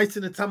Israelites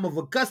in the time of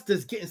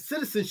Augustus getting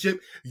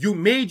citizenship, you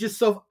made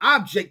yourself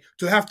object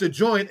to have to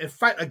join and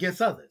fight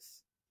against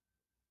others.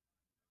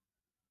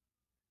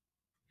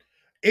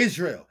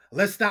 Israel,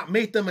 let's not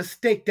make the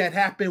mistake that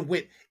happened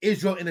with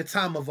Israel in the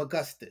time of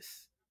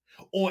Augustus,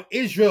 or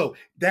Israel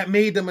that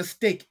made the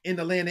mistake in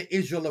the land of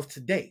Israel of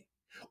today,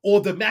 or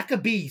the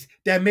Maccabees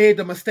that made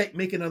the mistake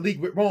making a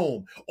league with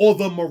Rome, or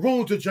the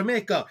Maroons of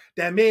Jamaica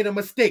that made a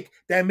mistake,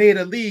 that made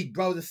a league,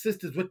 brothers and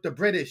sisters, with the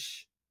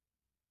British,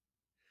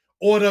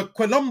 or the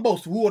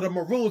Columbus, who were the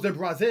Maroons of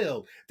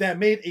Brazil, that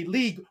made a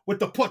league with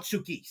the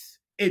Portuguese.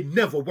 It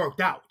never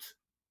worked out.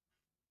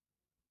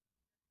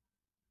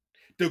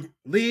 The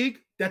league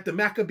that the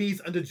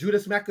Maccabees under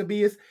Judas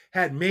Maccabeus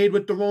had made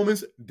with the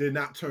Romans did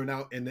not turn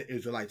out in the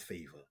Israelites'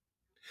 favor.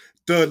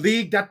 The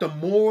league that the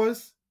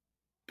Moors,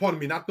 pardon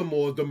me, not the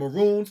Moors, the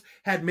Maroons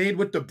had made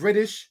with the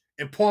British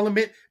in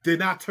Parliament did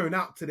not turn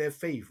out to their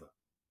favor.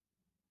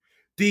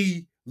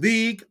 The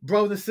league,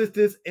 brothers and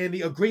sisters, and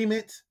the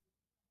agreement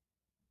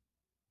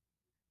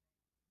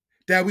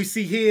that we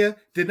see here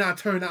did not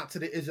turn out to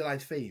the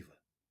Israelites' favor.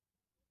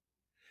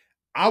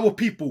 Our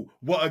people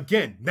were,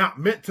 again, not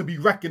meant to be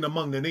reckoned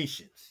among the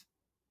nations.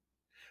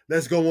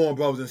 Let's go on,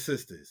 brothers and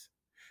sisters.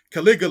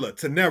 Caligula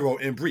to Nero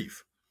in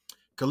brief.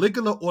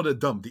 Caligula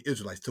ordered them, the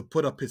Israelites, to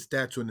put up his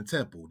statue in the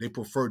temple. They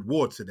preferred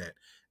war to that.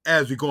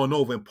 As we're going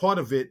over, and part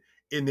of it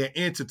in their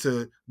answer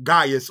to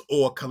Gaius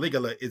or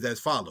Caligula is as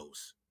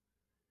follows.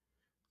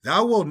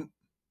 Thou wilt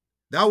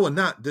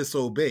not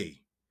disobey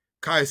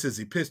Caius'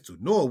 epistle,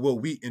 nor will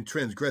we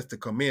transgress the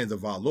commands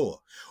of our law.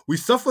 We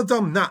suffer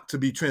them not to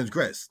be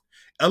transgressed.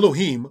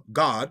 Elohim,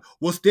 God,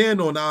 will stand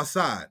on our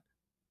side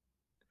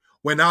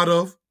when out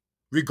of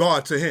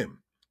regard to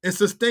him, and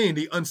sustain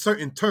the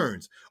uncertain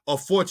turns of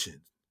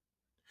fortune.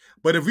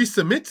 But if we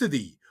submit to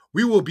thee,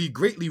 we will be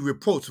greatly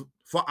reproached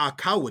for our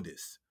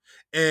cowardice,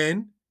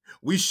 and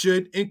we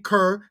should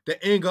incur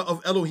the anger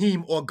of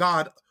Elohim or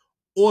God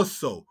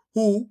also,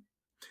 who,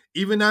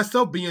 even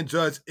thyself being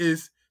judged,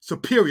 is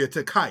superior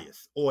to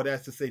Caius, or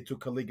that's to say to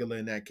Caligula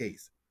in that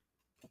case.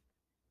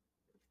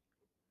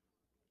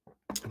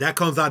 That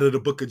comes out of the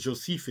book of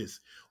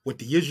Josephus, what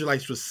the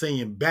Israelites were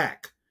saying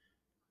back,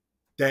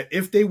 that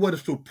if they were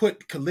to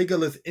put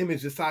Caligula's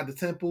image inside the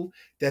temple,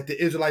 that the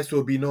Israelites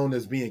would be known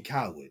as being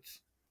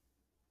cowards.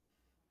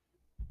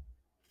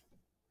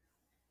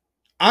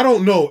 I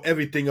don't know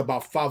everything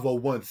about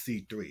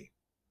 501c3.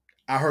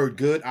 I heard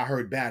good, I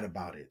heard bad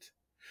about it.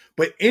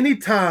 But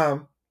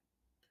anytime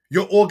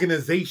your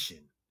organization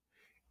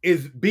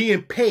is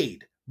being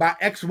paid by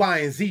X, Y,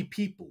 and Z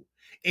people,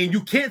 and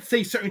you can't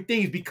say certain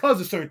things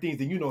because of certain things,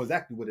 then you know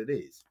exactly what it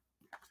is.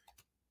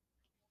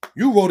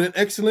 You wrote an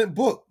excellent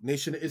book,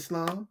 Nation of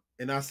Islam,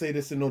 and I say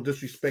this in no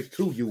disrespect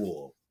to you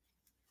all,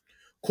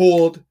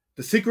 called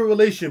The Secret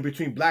Relation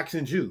Between Blacks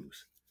and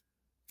Jews.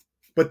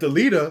 But the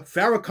leader,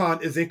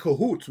 Farrakhan, is in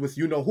cahoots with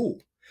you-know-who.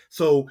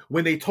 So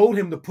when they told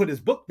him to put his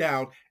book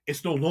down,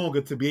 it's no longer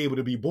to be able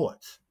to be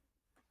bought.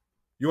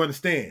 You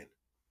understand?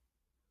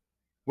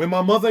 When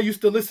my mother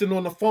used to listen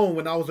on the phone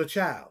when I was a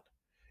child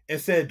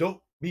and said, don't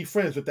be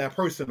friends with that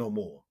person no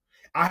more,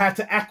 I had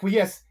to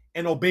acquiesce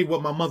and obey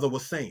what my mother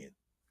was saying.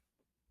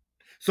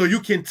 So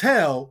you can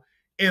tell,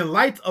 in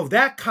light of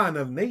that kind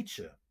of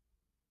nature,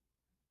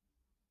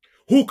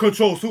 who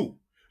controls who.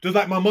 Just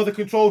like my mother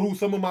controlled who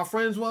some of my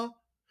friends were,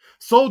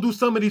 so do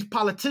some of these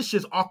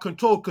politicians are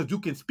controlled, because you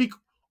can speak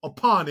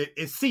upon it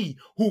and see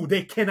who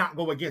they cannot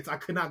go against. I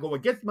could not go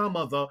against my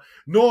mother,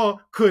 nor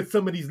could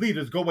some of these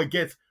leaders go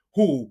against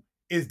who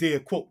is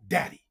their, quote,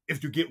 daddy,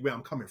 if you get where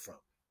I'm coming from.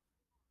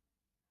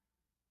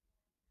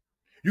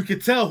 You can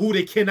tell who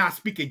they cannot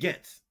speak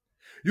against.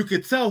 You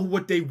can tell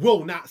what they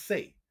will not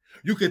say.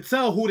 You can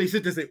tell who they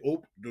sit there and say,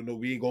 oh, no,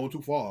 we ain't going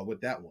too far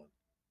with that one.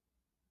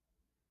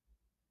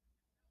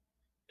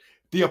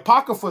 The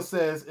Apocrypha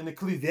says in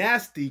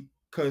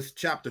Ecclesiasticus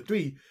chapter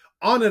 3,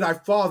 honor thy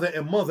father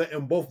and mother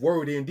in both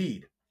word and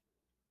deed.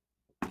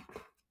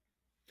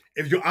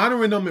 If you're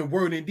honoring them in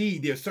word and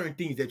deed, there are certain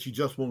things that you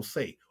just won't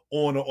say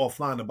on or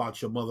offline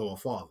about your mother or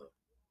father.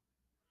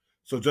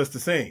 So just the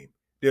same,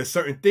 there are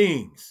certain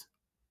things.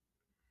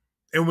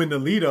 And when the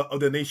leader of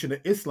the Nation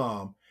of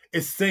Islam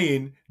is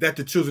saying that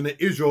the children of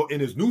Israel in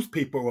his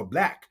newspaper were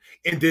black,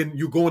 and then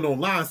you're going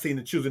online saying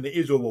the children of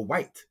Israel were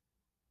white,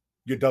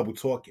 you're double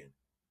talking.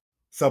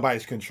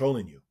 Somebody's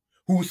controlling you.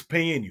 Who's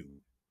paying you?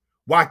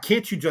 Why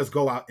can't you just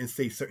go out and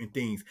say certain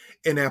things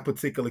in that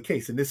particular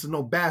case? And this is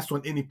no bash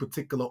on any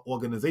particular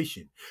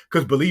organization,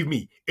 because believe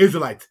me,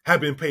 Israelites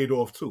have been paid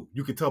off too.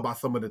 You can tell by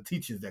some of the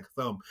teachings that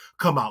some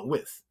come out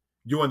with.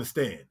 You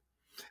understand?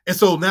 And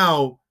so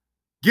now,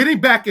 getting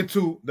back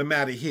into the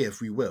matter here, if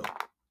we will,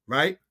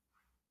 right?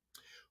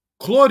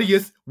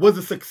 Claudius was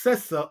a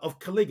successor of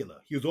Caligula.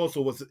 He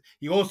also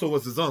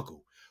was his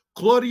uncle.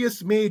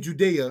 Claudius made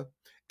Judea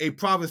a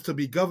province to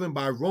be governed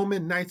by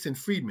Roman knights and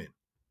freedmen.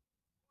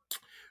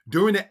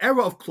 During the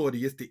era of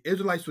Claudius, the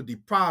Israelites were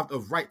deprived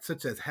of rights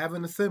such as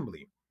having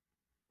assembly.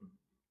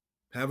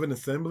 Having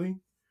assembly?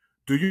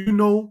 Do you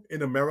know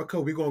in America,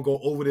 we're going to go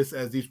over this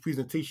as these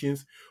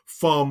presentations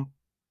from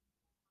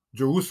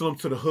Jerusalem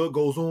to the hood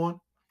goes on,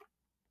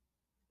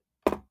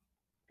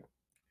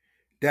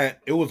 that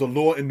it was a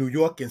law in New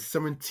York in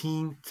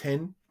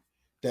 1710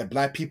 that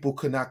black people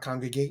could not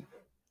congregate?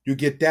 You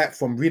get that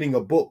from reading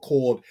a book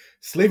called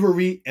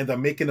Slavery and the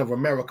Making of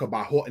America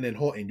by Horton and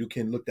Horton. You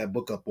can look that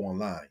book up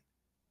online.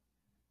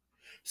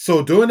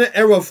 So during the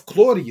era of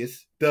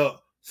Claudius, the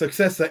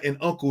successor and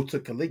uncle to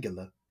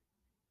Caligula,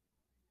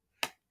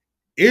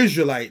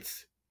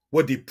 Israelites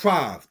were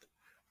deprived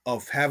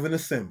of having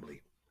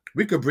assembly.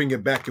 We could bring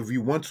it back if we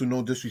want to,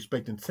 no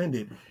disrespect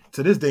intended,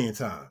 to this day and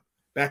time.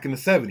 Back in the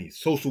 70s,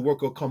 social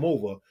worker come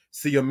over,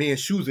 see a man's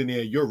shoes in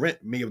there, your rent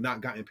may have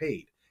not gotten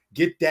paid.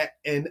 Get that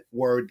N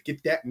word,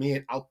 get that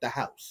man out the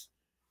house.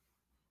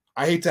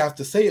 I hate to have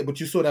to say it, but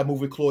you saw that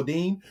movie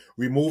Claudine,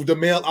 remove the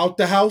male out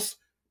the house,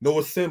 no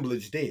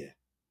assemblage there.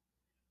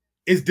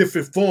 It's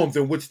different forms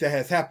in which that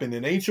has happened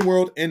in the ancient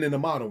world and in the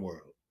modern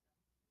world.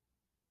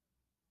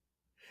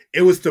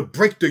 It was to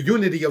break the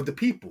unity of the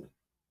people.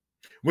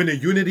 When the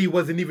unity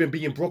wasn't even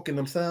being broken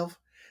themselves,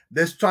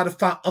 let's try to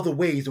find other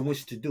ways in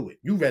which to do it.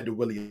 You read the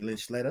Willie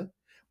Lynch letter,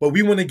 but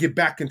we want to get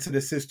back into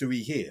this history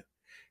here.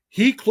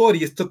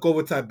 Claudius, took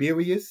over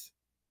Tiberius,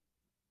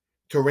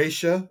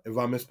 Teracia, if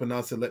I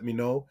mispronounce it, let me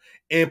know,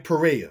 and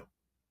Perea,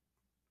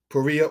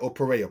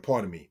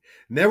 pardon me.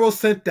 Nero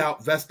sent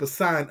out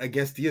Vespasian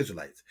against the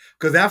Israelites.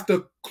 Because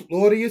after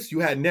Claudius, you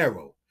had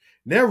Nero.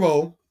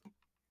 Nero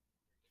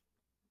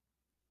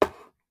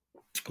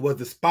was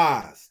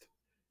despised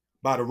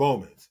by the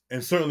Romans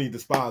and certainly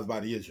despised by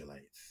the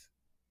Israelites.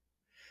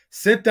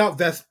 Sent out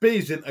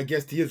Vespasian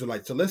against the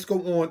Israelites. So let's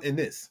go on in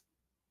this.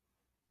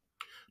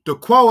 The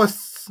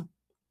Quaes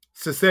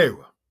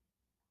Caesarea,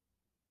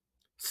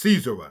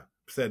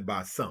 said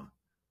by some,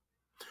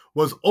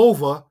 was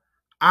over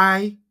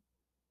Isopoliteia.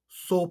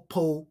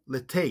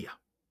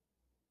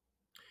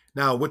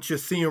 Now, what you're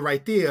seeing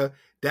right there,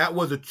 that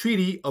was a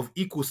treaty of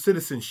equal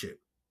citizenship.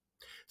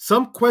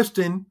 Some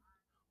question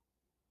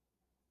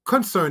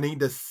concerning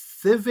the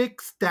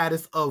civic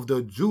status of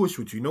the Jewish,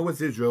 which you know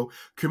is Israel,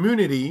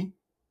 community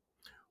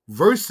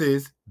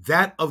versus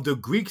that of the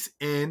Greeks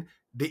and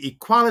the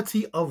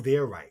equality of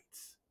their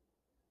rights.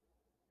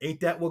 Ain't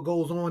that what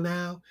goes on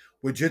now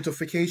with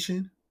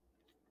gentrification?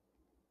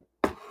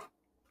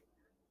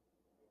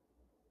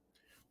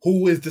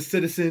 Who is the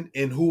citizen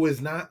and who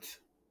is not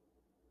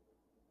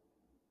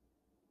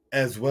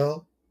as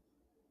well?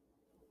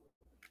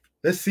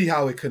 Let's see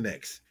how it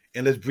connects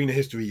and let's bring the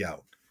history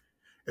out.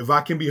 If I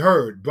can be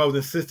heard, brothers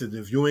and sisters,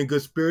 if you're in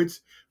good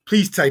spirits,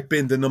 please type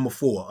in the number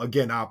 4.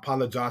 Again, I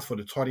apologize for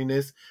the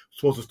tardiness. We're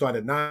supposed to start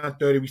at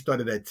 9:30. We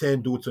started at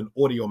 10 due to an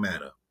audio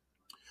matter.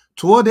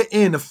 Toward the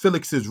end of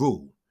Felix's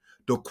rule,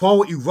 the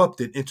quarrel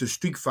erupted into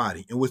street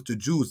fighting in which the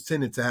Jews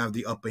tended to have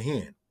the upper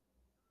hand.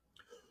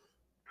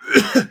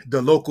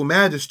 The local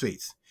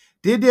magistrates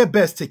did their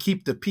best to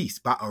keep the peace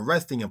by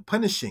arresting and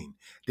punishing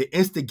the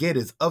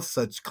instigators of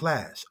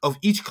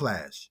each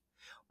clash.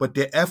 But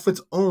their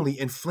efforts only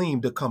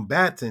inflamed the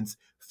combatants'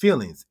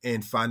 feelings,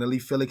 and finally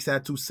Felix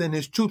had to send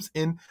his troops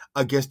in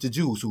against the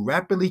Jews, who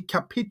rapidly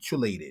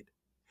capitulated.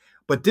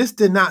 But this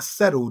did not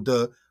settle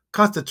the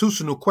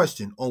constitutional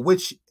question on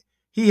which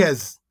he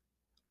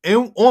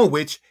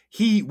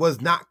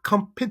was not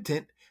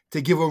competent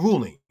to give a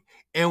ruling.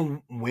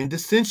 And when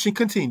dissension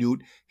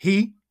continued,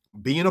 he,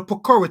 being a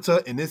procurator,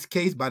 in this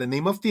case by the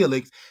name of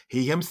Felix,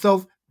 he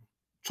himself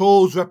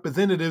chose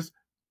representatives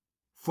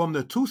from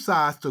the two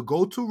sides to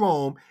go to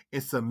Rome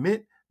and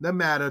submit the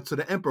matter to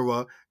the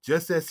emperor,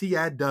 just as he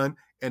had done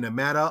in the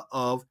matter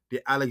of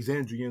the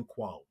Alexandrian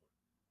quarrel.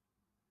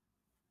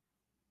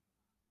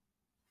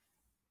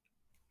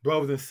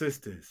 Brothers and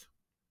sisters,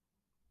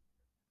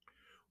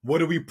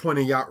 what are we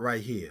pointing out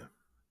right here?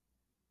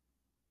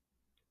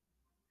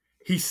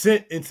 He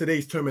sent, in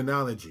today's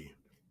terminology,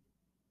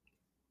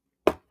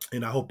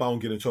 and I hope I don't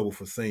get in trouble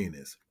for saying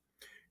this,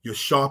 your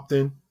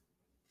Sharpton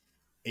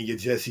and your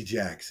Jesse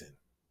Jackson.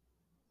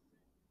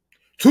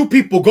 Two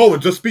people go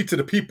and just speak to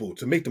the people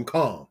to make them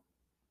calm.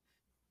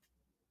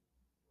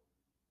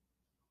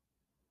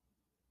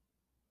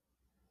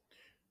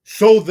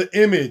 Show the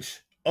image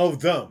of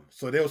them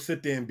so they'll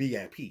sit there and be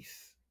at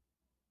peace.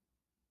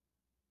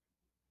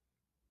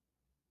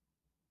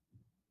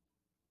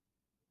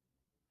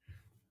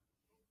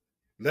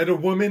 Let a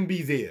woman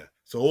be there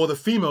so all the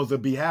females will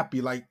be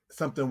happy like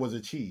something was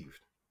achieved.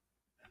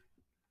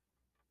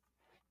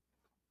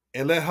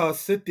 And let her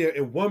sit there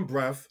in one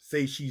breath,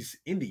 say she's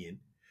Indian,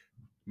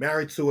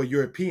 married to a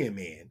European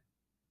man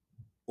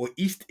or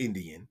East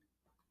Indian.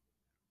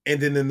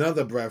 And in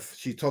another breath,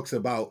 she talks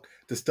about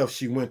the stuff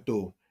she went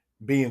through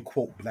being,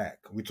 quote, black.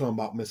 We're talking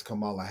about Miss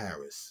Kamala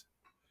Harris.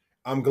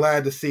 I'm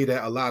glad to see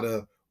that a lot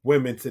of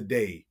women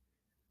today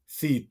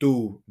see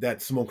through that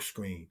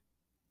smokescreen.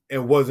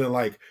 It wasn't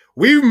like,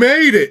 we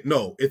made it.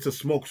 No, it's a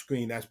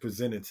smokescreen that's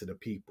presented to the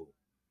people.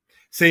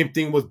 Same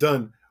thing was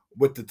done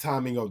with the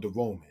timing of the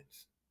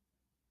Romans.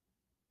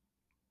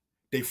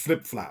 They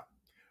flip-flop,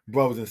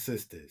 brothers and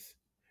sisters.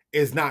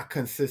 It's not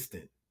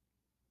consistent.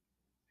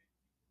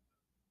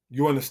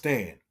 You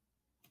understand?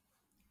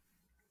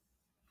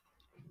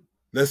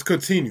 Let's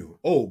continue.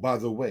 Oh, by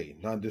the way,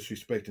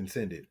 non-disrespect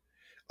intended.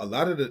 A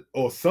lot of the,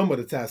 or some of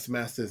the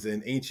taskmasters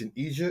in ancient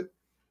Egypt,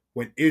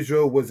 when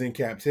Israel was in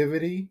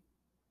captivity,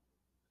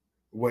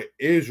 were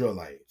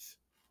Israelites.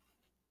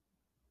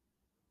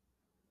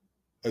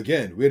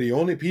 Again, we're the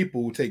only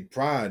people who take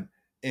pride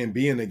in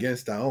being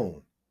against our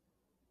own.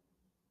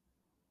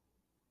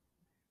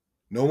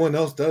 No one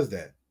else does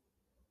that.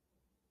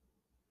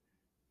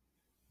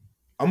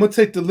 I'm going to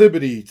take the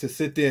liberty to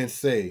sit there and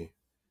say,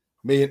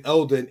 may an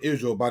elder in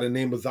Israel by the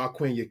name of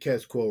Zaquin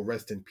Yekesquel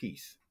rest in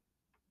peace.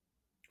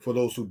 For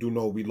those who do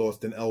know, we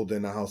lost an elder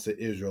in the house of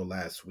Israel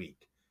last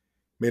week.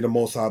 May the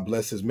Most High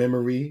bless his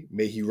memory.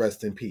 May he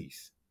rest in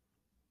peace.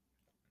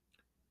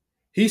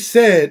 He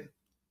said,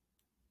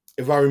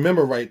 if I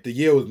remember right, the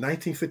year was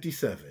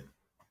 1957.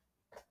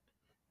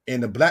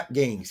 And the black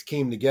gangs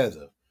came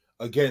together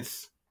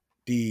against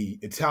the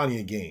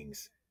Italian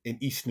gangs in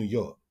East New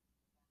York.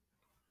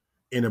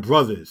 And the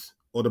brothers,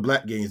 or the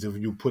black gangs, if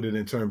you put it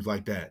in terms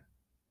like that,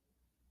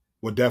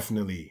 were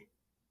definitely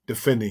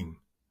defending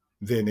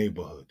their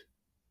neighborhood.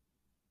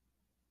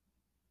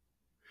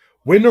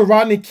 When the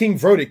Rodney King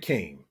verdict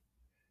came,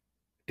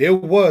 there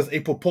was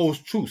a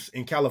proposed truce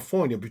in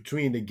California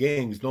between the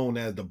gangs known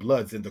as the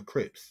Bloods and the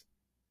Crips.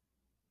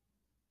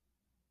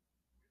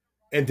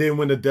 And then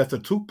when the death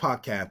of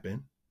Tupac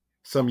happened,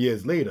 some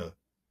years later,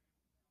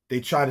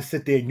 they tried to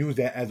sit there and use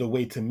that as a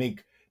way to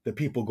make the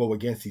people go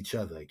against each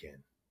other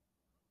again.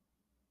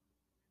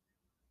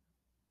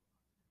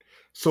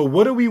 So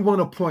what do we want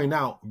to point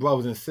out,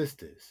 brothers and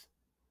sisters,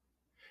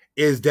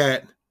 is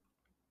that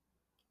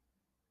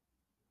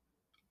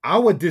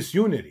our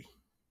disunity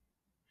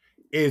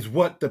is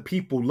what the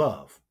people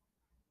love.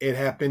 It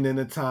happened in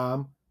the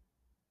time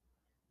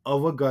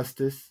of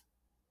Augustus,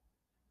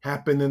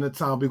 happened in the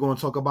time we're going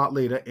to talk about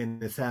later,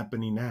 and it's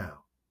happening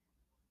now.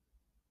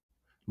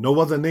 No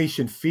other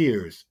nation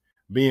fears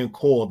being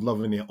called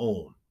loving their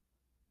own.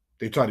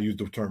 They try to use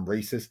the term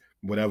racist,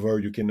 whatever.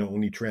 You can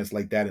only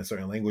translate that in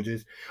certain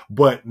languages.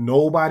 But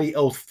nobody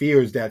else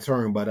fears that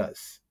term but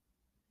us.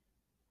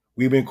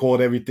 We've been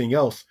called everything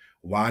else.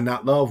 Why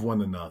not love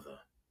one another?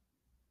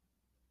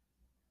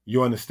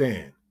 You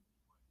understand?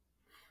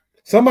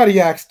 Somebody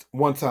asked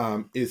one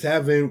time, is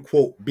having,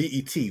 quote,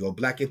 BET or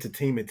Black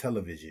Entertainment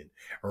Television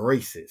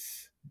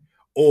racist?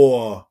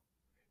 Or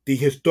the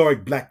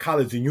historic black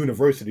colleges and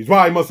universities,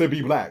 why must it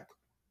be black?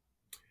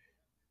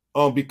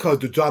 Because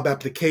the job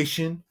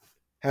application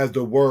has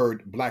the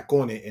word black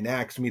on it and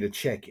asks me to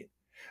check it.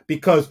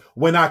 Because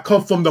when I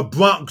come from the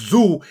Bronx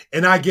Zoo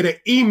and I get an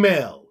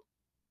email,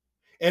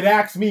 it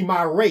asks me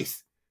my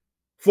race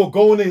for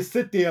going and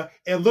sit there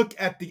and look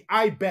at the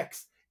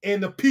ibex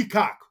and the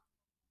peacock.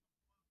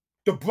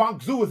 The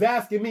Bronx Zoo is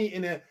asking me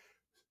in a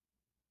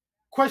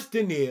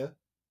questionnaire,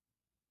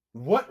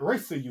 what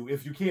race are you,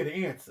 if you care to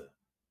answer?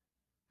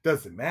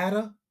 Does it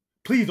matter?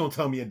 Please don't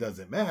tell me it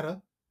doesn't matter.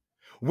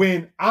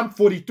 When I'm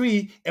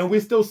 43 and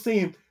we're still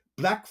seeing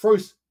black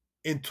first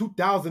in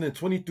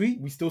 2023,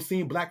 we still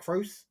seeing black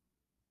first.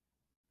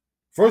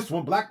 First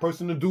one black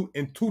person to do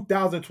in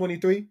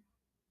 2023.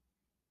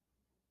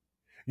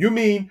 You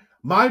mean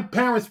my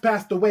parents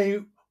passed away,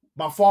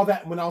 my father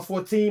when I was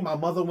 14, my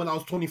mother when I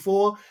was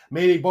 24,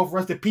 may they both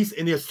rest in peace,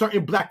 and there's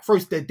certain black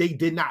first that they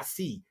did not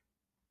see,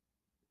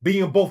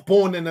 being both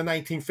born in the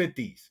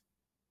 1950s.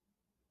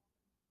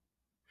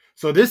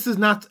 So this is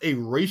not a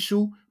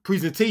racial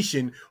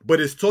presentation, but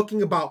it's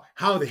talking about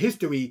how the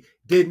history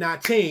did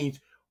not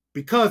change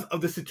because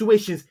of the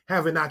situations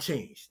having not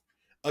changed.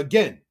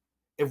 Again,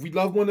 if we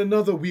love one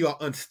another, we are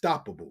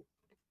unstoppable.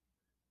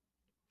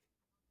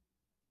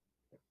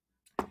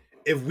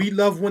 If we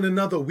love one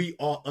another, we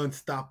are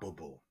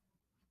unstoppable.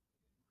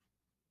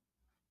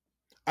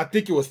 I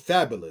think it was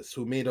Fabulous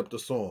who made up the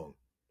song.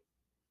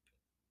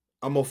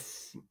 I'm a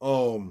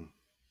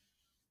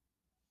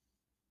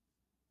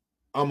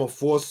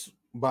force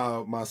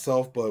by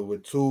myself, but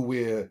with two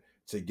we're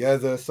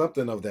together,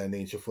 something of that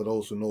nature. For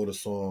those who know the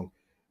song,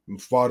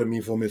 pardon me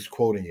for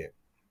misquoting it.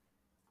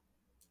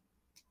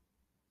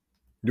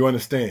 You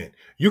understand?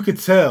 You could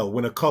tell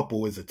when a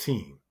couple is a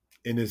team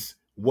and is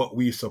what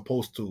we're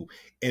supposed to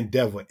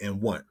endeavor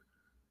and want.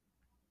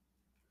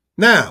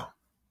 Now,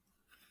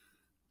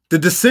 the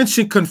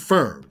dissension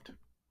confirmed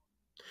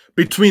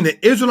between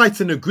the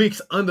Israelites and the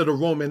Greeks under the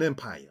Roman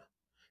Empire,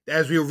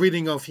 as we're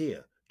reading of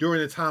here,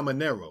 during the time of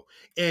Nero,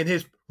 and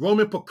his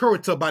Roman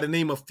procurator by the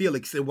name of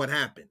Felix, and what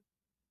happened.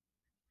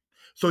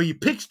 So he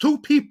picks two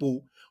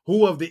people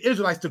who of the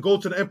Israelites to go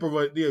to the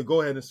emperor. Yeah,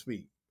 go ahead and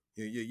speak.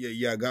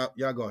 Y'all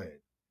go ahead.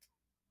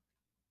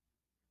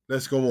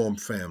 Let's go on,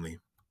 family.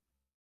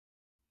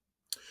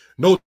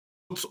 Notes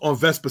on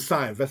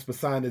Vespasian.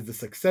 Vespasian is the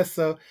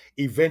successor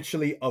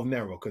eventually of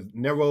Nero, because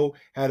Nero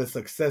had a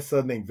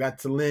successor named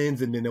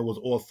Valens, and then there was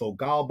also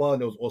Galba,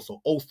 and there was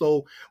also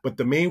Otho. But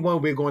the main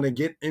one we're going to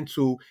get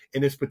into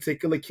in this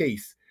particular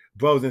case,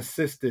 brothers and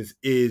sisters,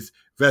 is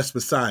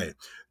Vespasian.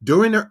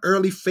 During the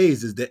early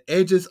phases, the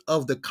edges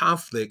of the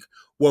conflict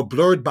were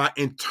blurred by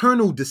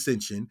internal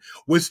dissension,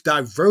 which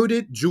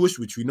diverted Jewish,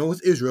 which we know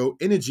as Israel,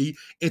 energy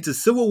into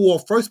civil war,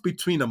 first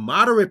between the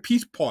moderate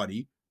peace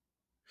party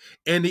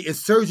and the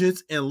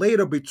insurgents, and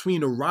later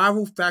between the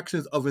rival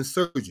factions of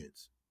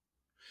insurgents.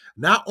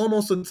 Not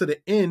almost until the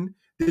end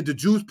did the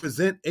Jews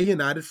present a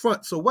united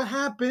front. So what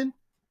happened,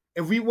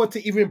 if we were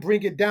to even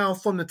bring it down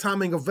from the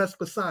timing of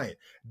Vespasian?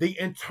 The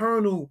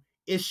internal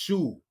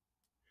issue,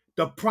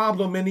 the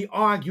problem and the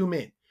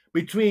argument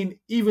between,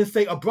 even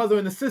say, a brother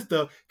and a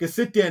sister can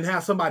sit there and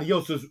have somebody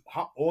else just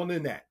hop on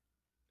in that.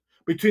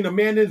 Between a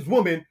man and his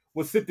woman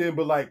will sit there and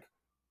be like,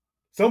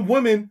 some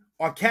women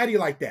are catty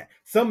like that.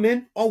 Some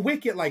men are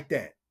wicked like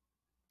that.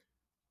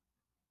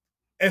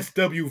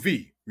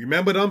 SWV.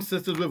 Remember them?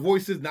 Sisters with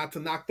Voices, not to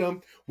knock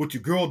them. What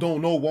your girl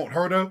don't know won't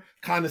hurt her.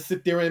 Kind of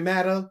sit there and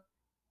matter.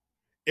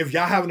 If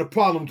y'all having a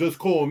problem, just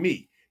call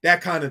me.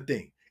 That kind of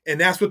thing. And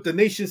that's what the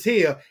nations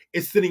here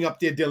is sitting up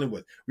there dealing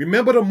with.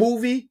 Remember the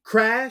movie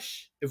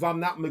Crash, if I'm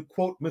not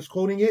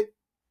misquoting it,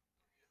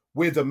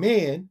 where the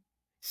man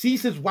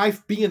sees his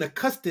wife being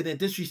accosted and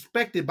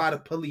disrespected by the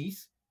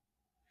police.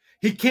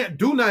 He can't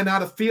do nothing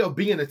out of fear of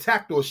being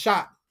attacked or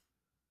shot.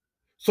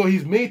 So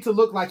he's made to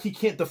look like he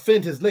can't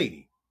defend his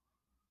lady.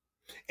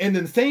 And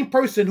then the same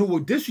person who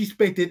was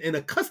disrespected and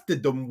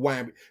accosted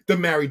the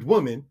married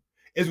woman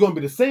is going to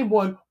be the same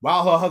one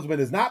while her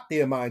husband is not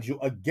there, mind you,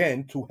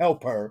 again, to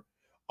help her.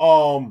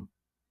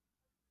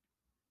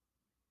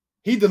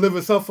 He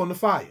delivers her from the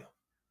fire.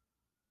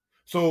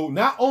 So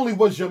not only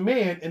was your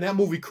man in that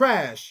movie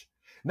Crash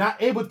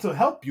not able to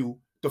help you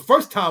the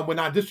first time when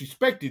I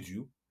disrespected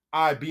you,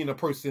 I being a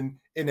person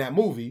in that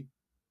movie,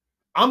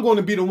 I'm going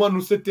to be the one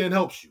who sit there and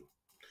helps you.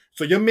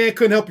 So your man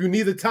couldn't help you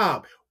neither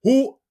time.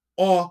 Who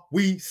are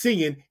we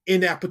seeing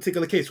in that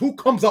particular case? Who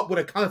comes up with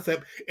a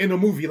concept in a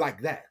movie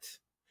like that?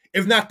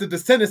 If not the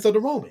descendants of the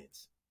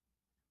Romans.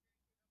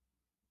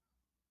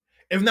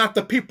 If not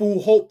the people who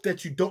hope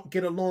that you don't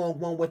get along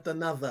one with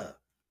another.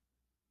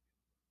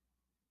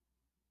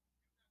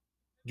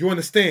 You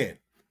understand?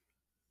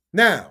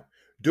 Now,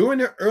 during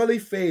the early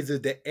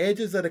phases, the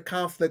edges of the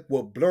conflict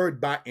were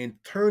blurred by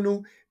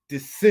internal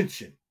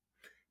dissension.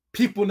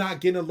 People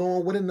not getting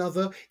along with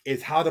another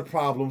is how the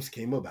problems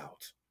came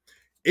about.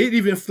 It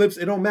even flips,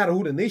 it don't matter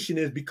who the nation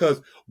is,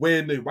 because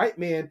when the white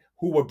man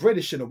who were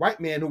British and the white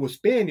man who was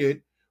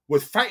Spaniard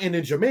was fighting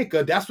in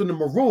Jamaica, that's when the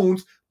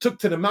Maroons took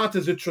to the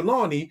mountains of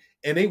Trelawney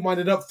and they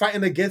wound up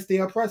fighting against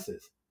their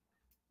oppressors.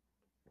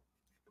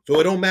 So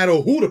it don't matter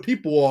who the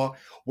people are.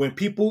 When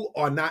people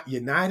are not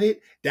united,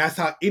 that's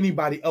how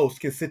anybody else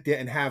can sit there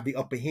and have the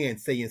upper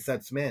hand, say in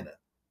such manner.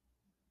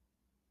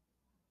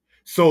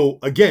 So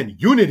again,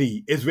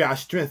 unity is where our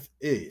strength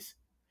is.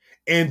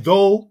 And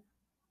though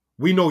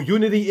we know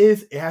unity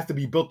is, it has to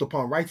be built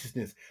upon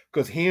righteousness.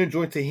 Because hand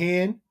joined to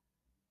hand,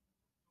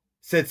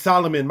 said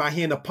Solomon, my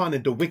hand upon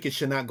it, the wicked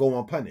shall not go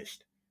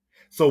unpunished.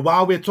 So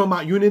while we're talking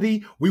about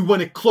unity, we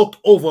want it cloaked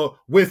over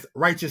with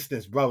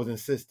righteousness, brothers and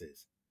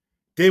sisters.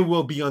 They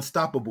will be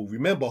unstoppable.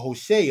 Remember,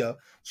 Hosea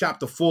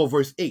chapter 4,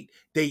 verse 8.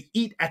 They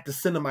eat at the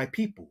sin of my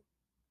people.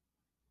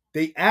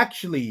 They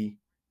actually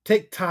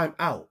take time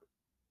out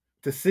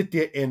to sit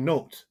there and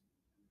note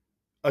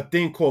a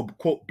thing called,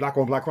 quote, black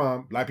on black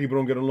crime. Black people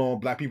don't get along.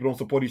 Black people don't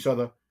support each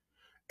other.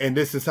 And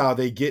this is how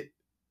they get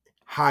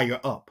higher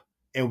up.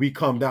 And we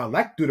come down,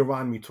 like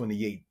Deuteronomy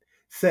 28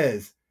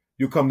 says,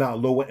 you come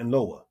down lower and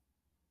lower.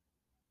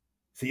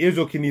 See,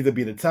 Israel can either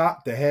be the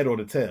top, the head, or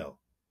the tail.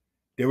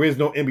 There is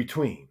no in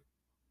between.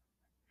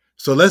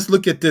 So let's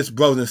look at this,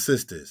 brothers and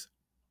sisters.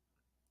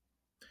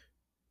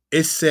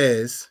 It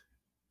says,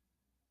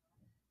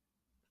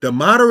 the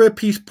moderate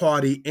peace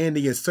party and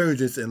the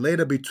insurgents, and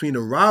later between the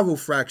rival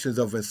fractions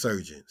of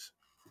insurgents.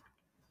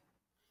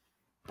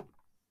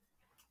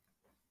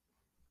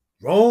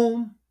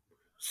 Rome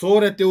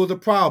saw that there was a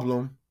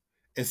problem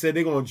and said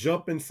they're going to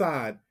jump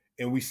inside,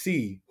 and we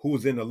see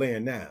who's in the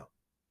land now.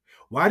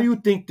 Why do you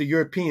think the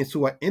Europeans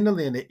who are in the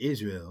land of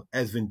Israel,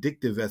 as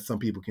vindictive as some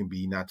people can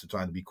be, not to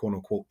try to be quote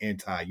unquote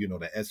anti,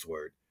 the S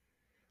word,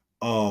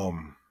 why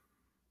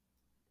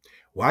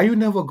you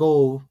never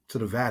go to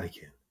the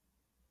Vatican?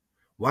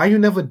 Why you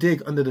never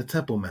dig under the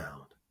Temple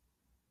Mount?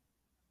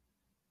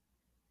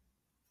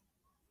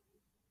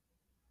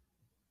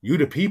 You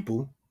the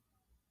people.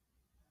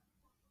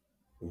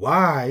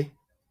 Why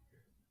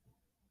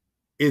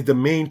is the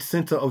main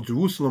center of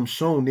Jerusalem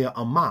shown near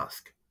a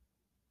mosque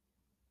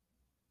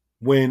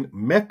when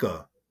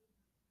Mecca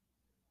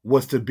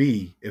was to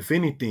be, if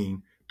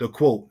anything, the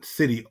quote,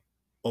 city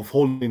of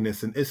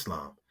holiness in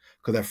Islam?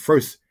 Because at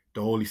first,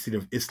 the holy city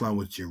of Islam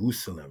was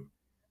Jerusalem.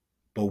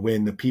 But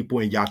when the people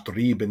in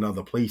Yathrib and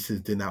other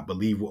places did not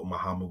believe what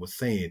Muhammad was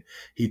saying,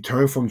 he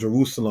turned from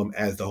Jerusalem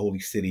as the holy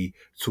city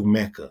to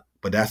Mecca.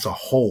 But that's a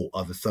whole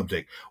other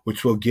subject,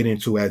 which we'll get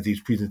into as these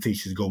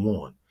presentations go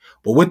on.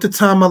 But with the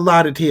time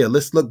allotted here,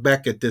 let's look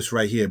back at this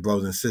right here,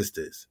 brothers and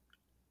sisters.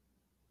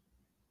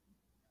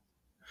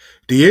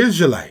 The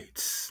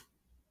Israelites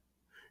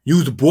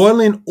used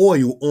boiling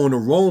oil on the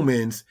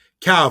Romans'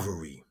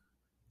 cavalry,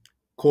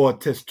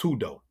 called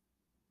testudo.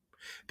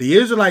 The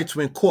Israelites,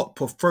 when caught,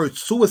 preferred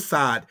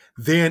suicide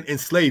than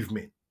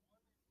enslavement.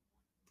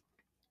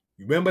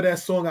 Remember that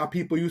song our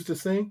people used to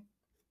sing?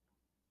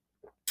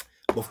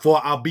 Before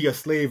I'll be a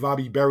slave, I'll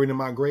be buried in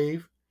my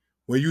grave.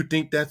 What do you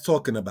think that's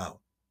talking about?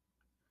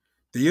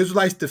 The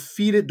Israelites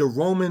defeated the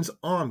Romans'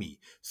 army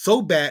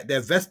so bad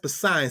that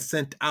Vespasian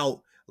sent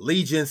out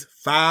legions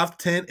 5,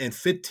 10, and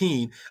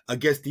 15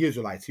 against the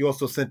Israelites. He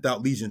also sent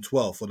out Legion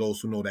 12 for those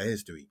who know that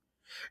history.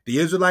 The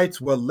Israelites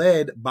were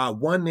led by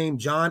one named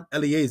John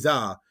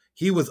Eleazar.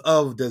 He was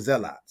of the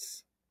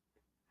Zealots.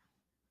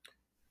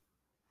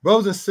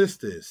 Brothers and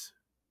sisters,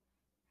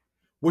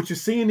 what you're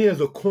seeing here is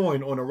a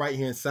coin on the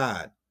right-hand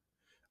side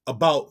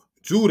about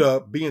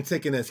Judah being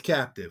taken as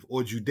captive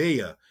or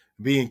Judea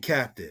being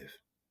captive.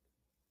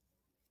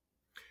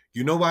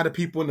 You know why the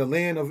people in the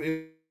land of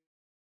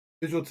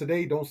Israel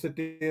today don't sit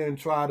there and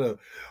try to,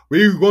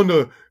 we're going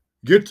to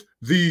get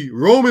the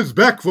Romans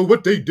back for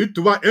what they did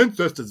to our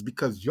ancestors?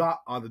 Because y'all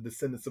are the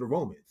descendants of the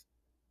Romans.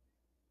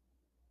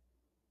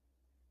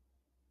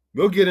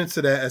 We'll get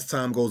into that as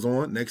time goes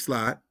on. Next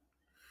slide.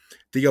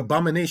 The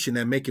abomination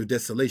that maketh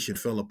desolation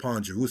fell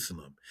upon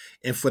Jerusalem,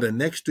 and for the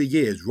next 3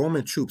 years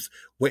Roman troops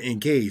were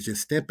engaged in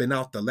stamping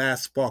out the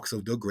last sparks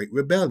of the great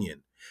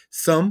rebellion.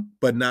 Some,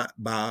 but not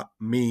by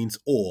means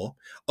all,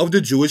 of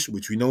the Jewish,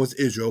 which we know as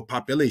Israel,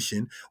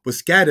 population was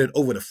scattered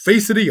over the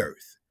face of the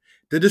earth.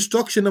 The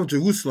destruction of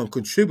Jerusalem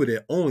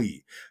contributed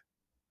only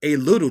a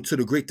little to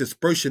the great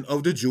dispersion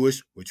of the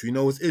Jewish, which we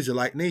know as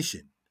Israelite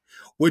nation,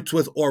 which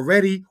was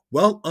already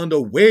well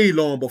underway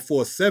long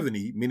before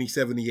 70, meaning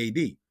 70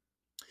 AD.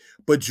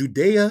 But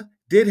Judea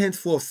did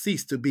henceforth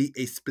cease to be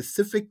a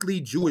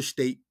specifically Jewish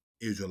state,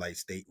 Israelite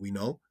state, we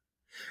know.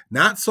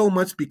 Not so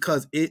much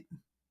because its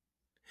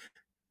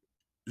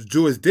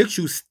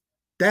jurisdictional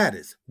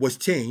status was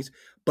changed,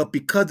 but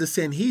because the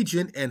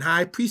Sanhedrin and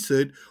high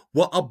priesthood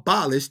were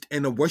abolished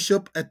and the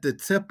worship at the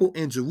temple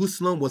in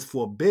Jerusalem was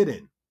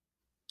forbidden.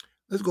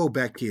 Let's go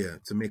back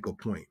here to make a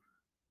point.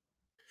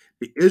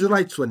 The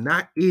Israelites were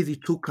not easy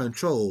to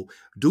control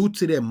due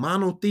to their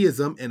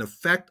monotheism, and the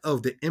fact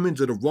of the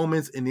image of the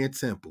Romans in their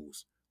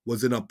temples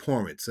was an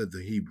abhorrence of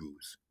the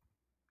Hebrews.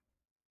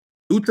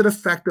 Due to the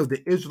fact of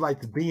the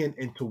Israelites being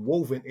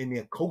interwoven in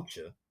their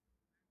culture,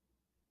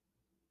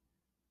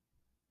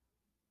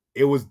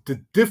 it was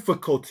the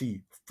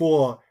difficulty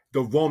for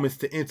the Romans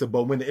to enter.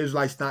 But when the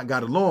Israelites not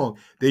got along,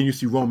 then you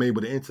see Rome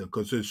able to enter,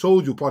 because it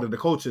shows you part of the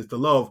culture is to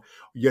love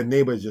your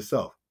neighbor as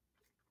yourself.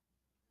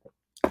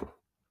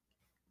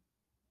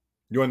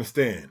 You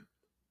understand?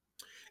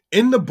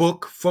 In the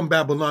book From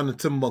Babylon to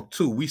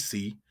Timbuktu, we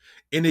see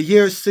in the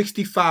year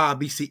 65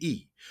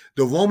 BCE,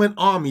 the Roman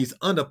armies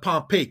under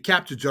Pompey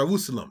captured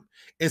Jerusalem.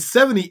 In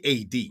 70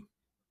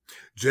 AD,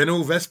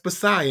 General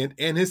Vespasian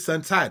and his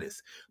son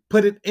Titus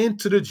put an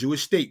end to the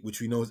Jewish state, which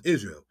we know as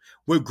Israel,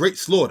 with great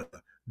slaughter.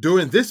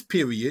 During this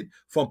period,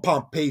 from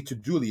Pompey to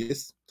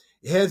Julius,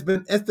 it has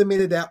been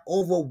estimated that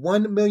over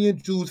 1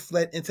 million Jews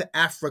fled into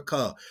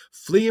Africa,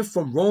 fleeing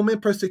from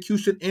Roman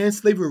persecution and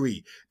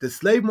slavery. The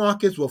slave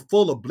markets were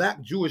full of black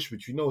Jewish,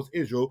 which we know as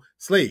Israel,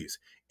 slaves.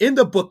 In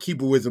the book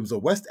Hebrewisms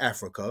of West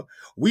Africa,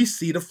 we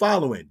see the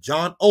following.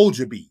 John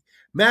Ogilby,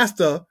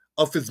 master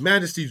of His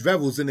Majesty's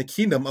Revels in the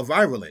Kingdom of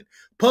Ireland,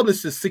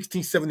 published in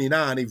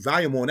 1679 a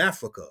volume on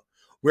Africa,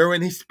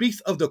 wherein he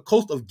speaks of the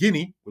coast of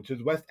Guinea, which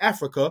is West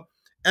Africa,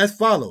 as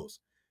follows.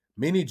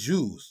 Many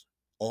Jews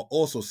are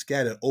also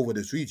scattered over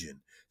this region.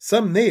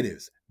 Some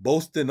natives,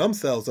 boasting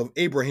themselves of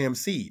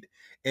Abraham's seed,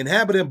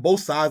 inhabiting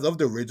both sides of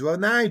the river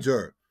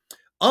Niger.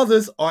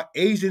 Others are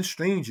Asian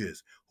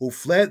strangers who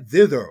fled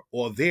thither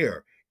or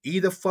there,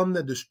 either from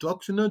the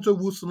destruction of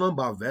Jerusalem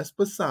by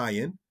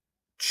Vespasian,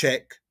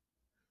 check,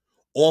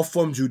 or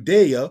from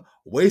Judea,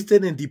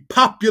 wasted and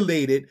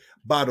depopulated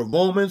by the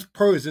Romans,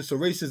 Persians,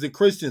 Saracens, and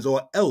Christians,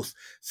 or else,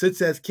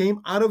 such as came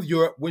out of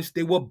Europe, whence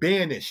they were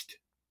banished.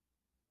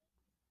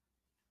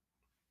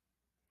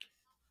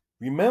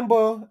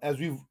 Remember, as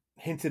we've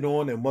hinted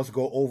on and must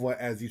go over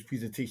as these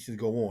presentations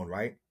go on,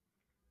 right?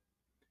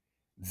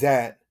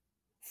 That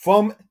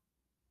from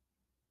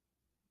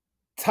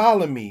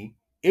Ptolemy,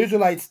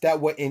 Israelites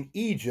that were in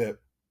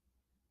Egypt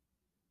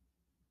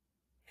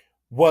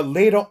were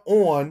later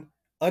on,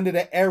 under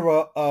the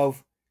era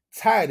of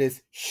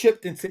Titus,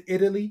 shipped into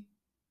Italy,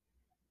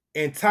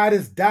 and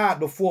Titus died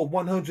before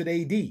 100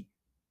 AD.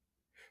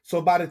 So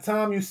by the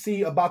time you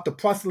see about the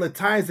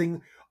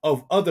proselytizing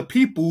of other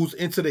peoples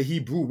into the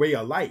Hebrew way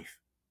of life,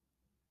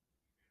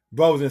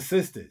 brothers and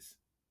sisters,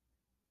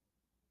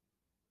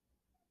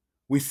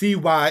 we see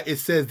why it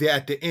says there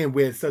at the end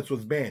where such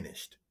was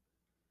banished.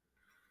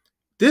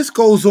 This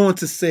goes on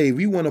to say,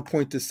 we want to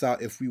point this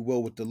out, if we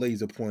will, with the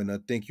laser pointer.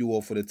 Thank you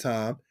all for the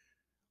time,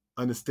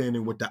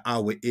 understanding what the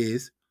hour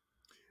is.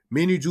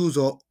 Many Jews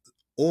are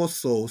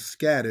also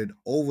scattered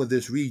over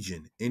this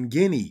region. In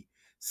Guinea,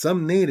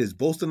 some natives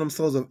boasting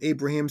themselves of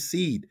Abraham's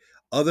seed.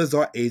 Others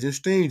are Asian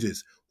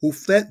strangers who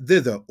fled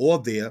thither or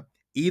there,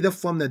 either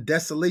from the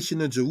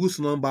desolation of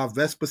Jerusalem by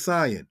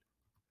Vespasian.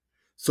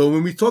 So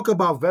when we talk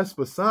about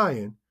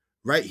Vespasian,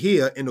 right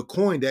here in the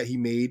coin that he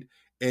made,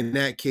 in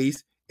that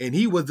case, and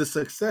he was the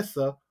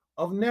successor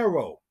of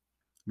Nero.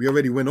 We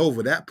already went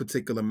over that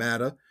particular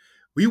matter.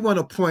 We want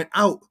to point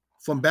out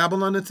from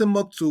Babylon to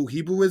Timbuktu,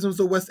 Hebrewisms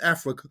of West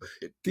Africa,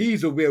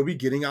 these are where we're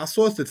getting our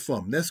sources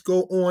from. Let's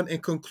go on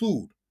and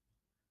conclude.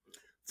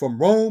 From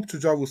Rome to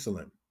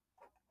Jerusalem.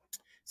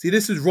 See,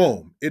 this is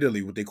Rome,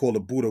 Italy, what they call the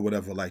Buddha,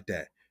 whatever like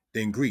that.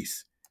 Then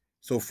Greece.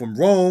 So from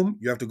Rome,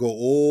 you have to go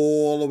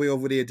all the way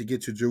over there to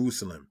get to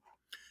Jerusalem.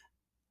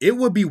 It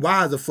would be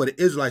wiser for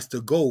the Israelites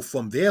to go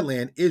from their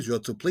land, Israel,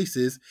 to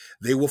places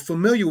they were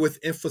familiar with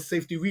and for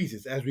safety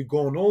reasons. As we've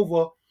gone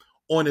over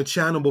on the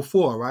channel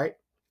before, right?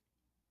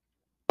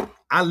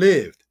 I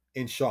lived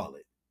in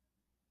Charlotte,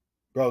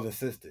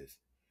 brothers and sisters.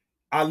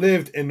 I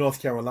lived in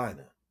North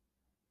Carolina.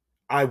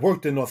 I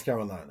worked in North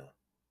Carolina.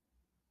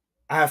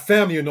 I have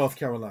family in North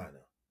Carolina.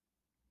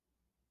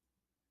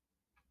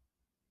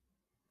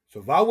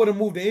 So if I would have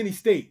moved to any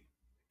state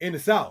in the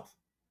South,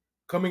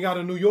 coming out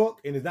of New York,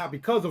 and it's not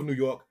because of New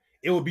York,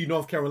 it would be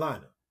North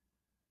Carolina.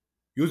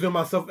 Using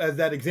myself as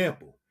that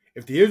example.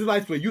 If the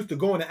Israelites were used to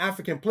going to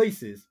African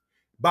places,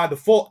 by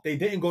default, they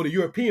didn't go to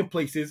European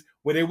places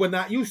where they were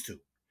not used to.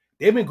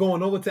 They've been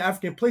going over to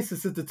African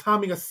places since the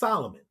timing of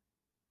Solomon.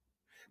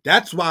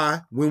 That's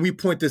why when we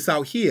point this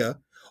out here,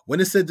 when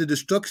it said the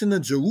destruction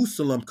of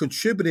Jerusalem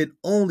contributed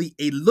only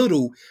a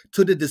little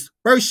to the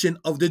dispersion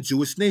of the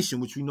Jewish nation,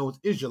 which we know is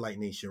Israelite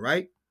nation,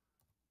 right?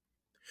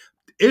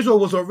 Israel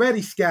was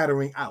already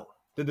scattering out.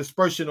 The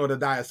dispersion or the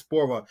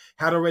diaspora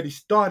had already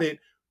started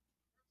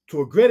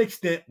to a great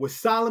extent with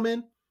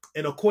Solomon,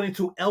 and according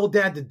to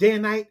Eldad the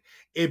Danite,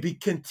 it be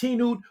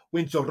continued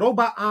when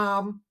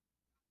Jeroboam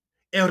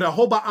and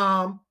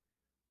Rehoboam,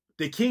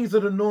 the kings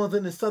of the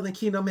northern and southern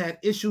kingdom, had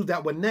issues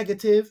that were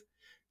negative.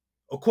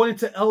 According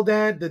to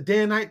Eldad the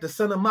Danite, the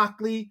son of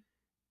Machli,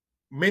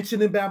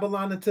 mentioned in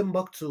Babylon and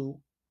Timbuktu,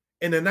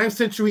 in the 9th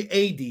century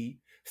AD,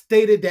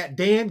 stated that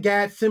Dan,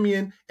 Gad,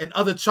 Simeon, and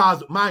other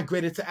tribes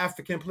migrated to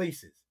African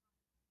places.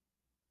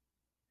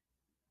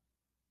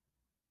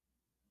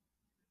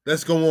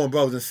 Let's go on,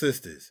 brothers and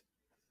sisters.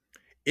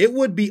 It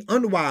would be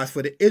unwise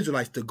for the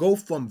Israelites to go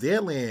from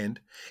their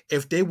land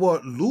if they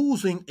were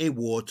losing a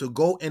war to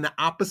go in the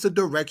opposite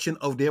direction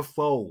of their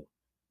foe.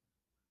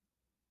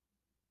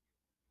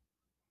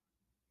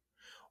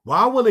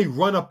 Why will they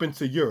run up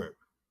into Europe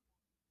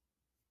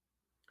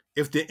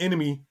if the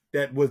enemy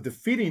that was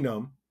defeating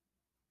them,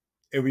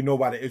 and we know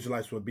why the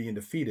Israelites were being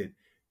defeated,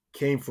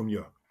 came from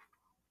Europe?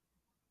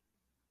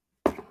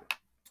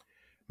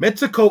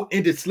 Mexico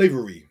ended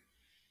slavery,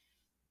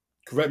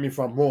 correct me if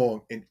I'm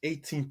wrong, in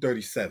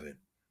 1837.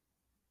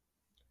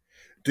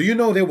 Do you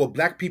know there were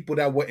black people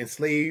that were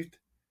enslaved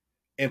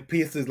in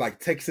places like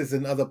Texas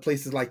and other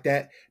places like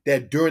that,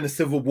 that during the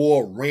Civil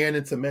War ran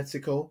into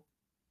Mexico?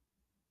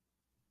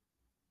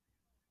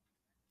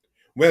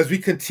 Whereas we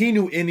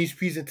continue in these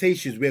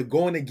presentations, we're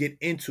going to get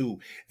into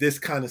this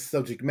kind of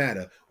subject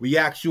matter. We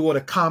ask you all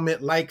to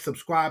comment, like,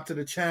 subscribe to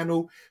the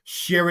channel,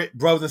 share it,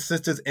 brothers and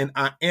sisters, and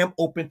I am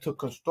open to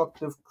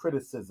constructive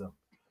criticism.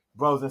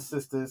 Brothers and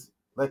sisters,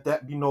 let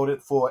that be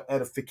noted for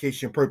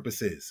edification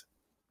purposes.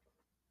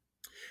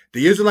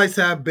 The Israelites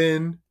have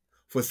been,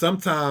 for some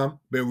time,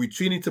 been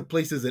retreating to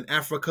places in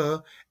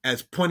Africa,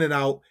 as pointed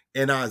out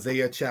in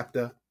Isaiah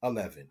chapter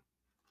 11.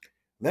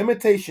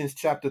 Lamentations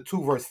chapter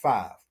 2, verse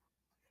 5.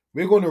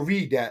 We're going to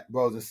read that,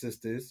 brothers and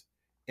sisters,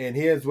 and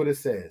here's what it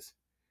says.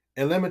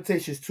 In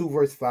Lamentations 2,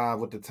 verse 5,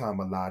 with the time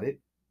allotted,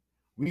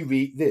 we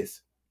read this.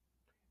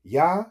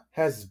 Yah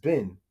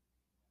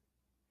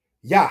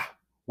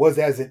was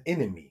as an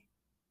enemy.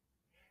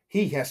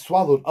 He has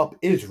swallowed up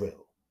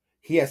Israel.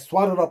 He has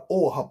swallowed up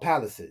all her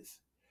palaces.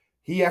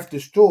 He hath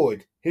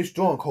destroyed his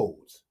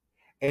strongholds,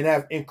 and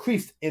have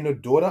increased in the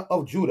daughter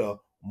of Judah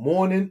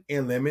mourning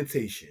and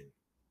lamentation.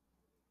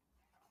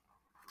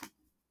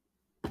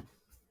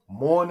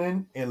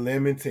 Mourning and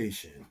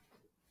lamentation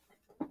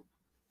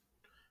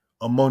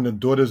among the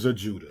daughters of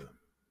Judah.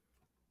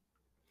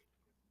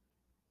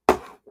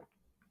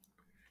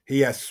 He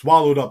has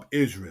swallowed up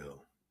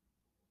Israel.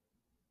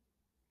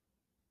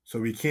 So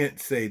we can't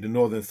say the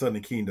northern and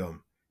southern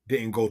kingdom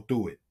didn't go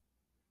through it,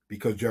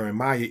 because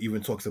Jeremiah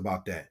even talks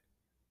about that.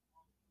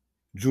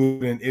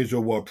 Judah and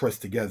Israel were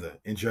oppressed together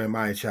in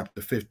Jeremiah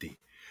chapter 50.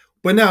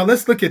 But now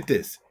let's look at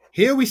this.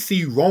 Here we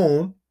see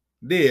Rome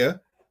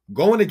there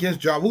going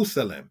against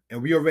Jerusalem,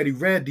 and we already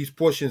read these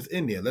portions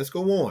in there. Let's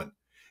go on.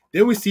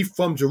 Then we see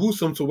from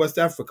Jerusalem to West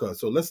Africa.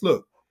 So let's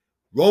look.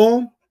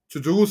 Rome to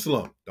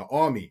Jerusalem, the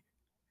army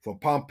from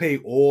Pompey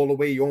all the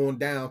way on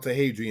down to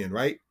Hadrian,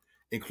 right?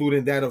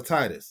 Including that of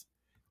Titus.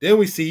 Then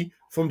we see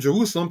from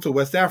Jerusalem to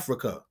West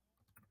Africa.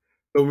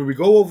 So when we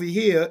go over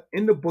here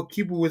in the book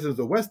Hebrewisms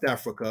of West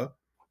Africa,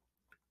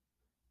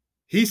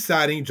 he's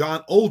citing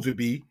John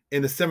Oldgerby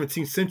in the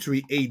 17th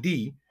century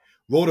AD,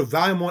 wrote a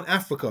volume on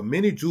Africa.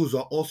 Many Jews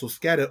are also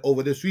scattered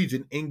over this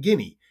region in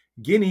Guinea.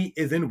 Guinea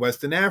is in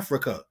Western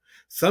Africa.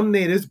 Some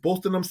natives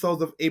boasting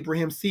themselves of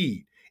Abraham's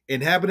seed,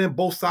 inhabiting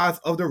both sides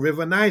of the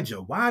river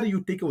Niger. Why do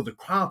you think it was a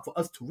crime for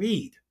us to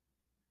read?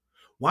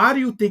 Why do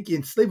you think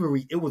in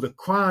slavery it was a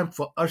crime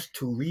for us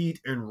to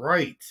read and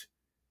write?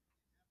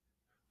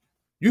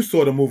 You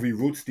saw the movie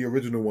Roots, the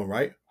original one,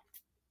 right?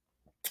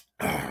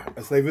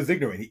 A slave is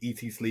ignorant. He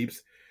eats, he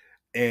sleeps,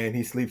 and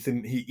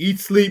he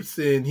eats, sleeps,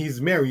 and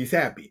he's merry, he's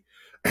happy.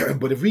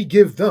 But if we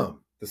give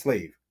them, the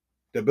slave,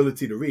 the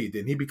ability to read,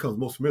 then he becomes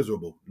most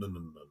miserable. No, no, no,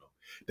 no, no.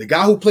 The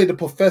guy who played the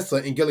professor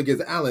in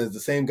Gilligan's Island is the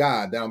same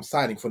guy that I'm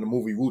citing from the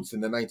movie Roots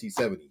in the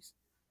 1970s.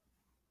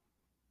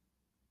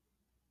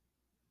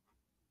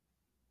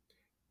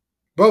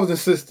 Brothers and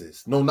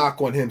sisters, no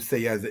knock on him,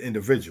 say as an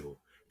individual,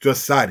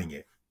 just citing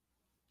it.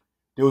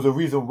 There was a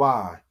reason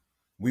why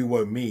we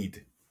were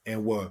made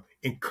and were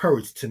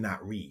encouraged to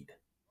not read.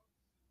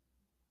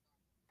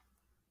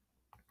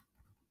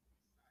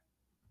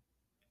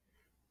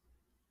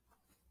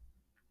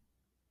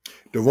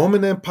 The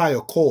Roman Empire,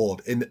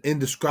 called an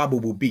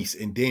indescribable beast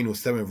in Daniel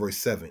 7, verse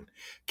 7,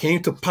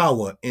 came to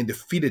power and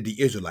defeated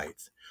the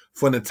Israelites.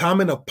 From the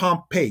timing of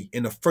Pompey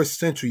in the 1st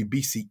century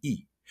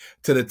BCE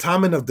to the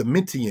timing of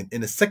Domitian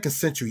in the 2nd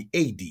century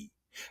AD,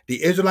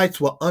 the Israelites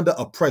were under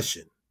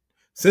oppression.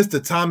 Since the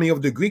timing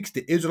of the Greeks,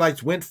 the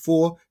Israelites went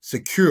for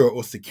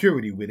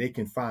security where they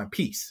can find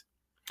peace.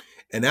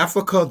 In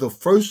Africa, the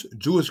first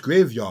Jewish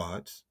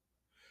graveyards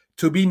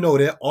to be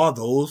noted are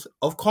those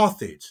of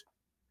Carthage,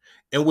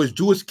 in which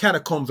Jewish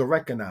catacombs are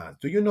recognized.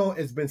 Do you know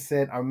it's been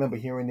said, I remember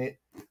hearing it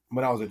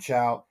when I was a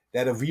child,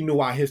 that if we knew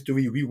our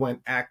history, we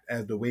wouldn't act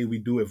as the way we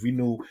do, if we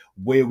knew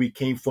where we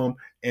came from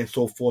and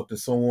so forth and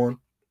so on.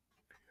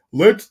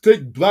 Let's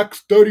take black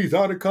studies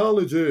out of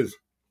colleges.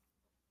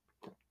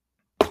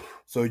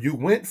 So you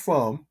went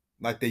from,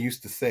 like they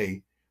used to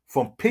say,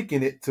 from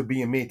picking it to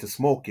being made to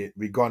smoke it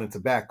regarding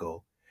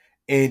tobacco.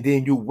 And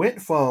then you went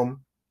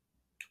from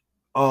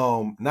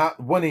not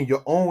wanting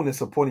your own and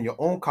supporting your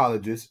own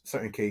colleges,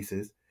 certain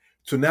cases,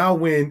 to now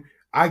when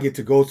I get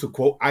to go to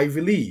quote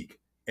Ivy League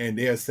and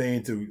they're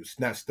saying to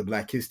snatch the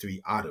black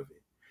history out of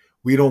it.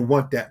 We don't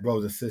want that,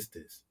 brothers and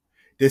sisters.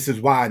 This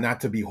is why, not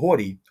to be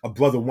haughty, a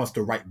brother wants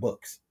to write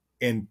books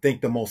and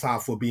thank the Most High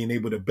for being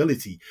able the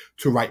ability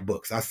to write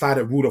books. I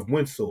cited Rudolph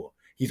Windsor.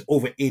 He's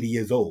over 80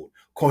 years old.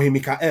 Kohen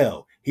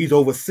Mikael, he's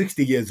over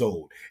 60 years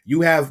old.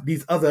 You have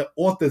these other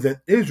authors in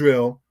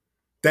Israel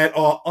that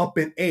are up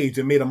in age,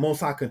 and may the Most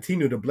High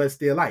continue to bless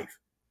their life.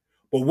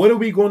 But what are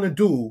we going to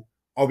do?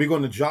 Are we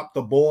going to drop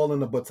the ball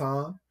and the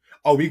baton?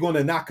 Are we going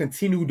to not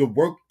continue the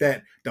work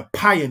that the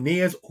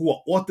pioneers who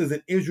are authors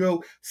in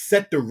Israel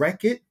set the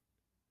record?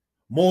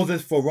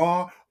 Moses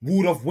Farrar,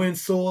 Rudolph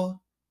Windsor,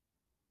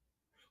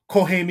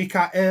 Kohen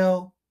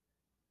Mikael.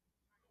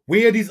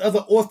 Where are these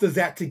other authors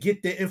at to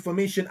get their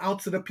information out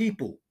to the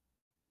people?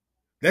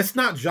 Let's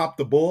not drop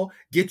the ball.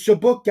 Get your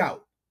book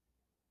out.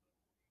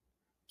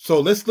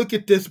 So let's look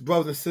at this,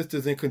 brothers and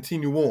sisters, and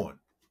continue on.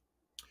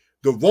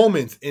 The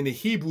Romans and the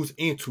Hebrews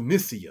in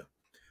Tunisia.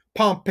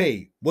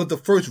 Pompey was the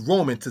first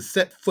Roman to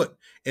set foot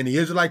in the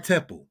Israelite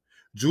temple.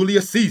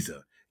 Julius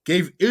Caesar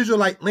gave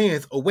Israelite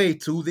lands away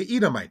to the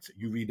Edomites.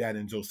 You read that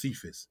in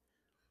Josephus.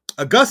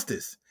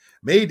 Augustus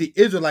made the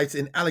Israelites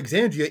in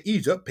Alexandria,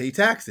 Egypt, pay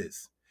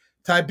taxes.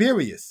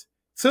 Tiberius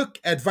took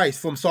advice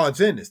from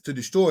Sargenis to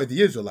destroy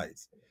the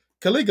Israelites.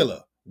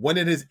 Caligula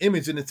wanted his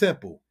image in the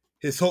temple.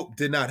 His hope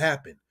did not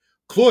happen.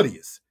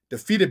 Claudius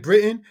defeated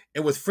Britain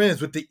and was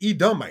friends with the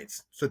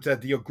Edomites, such as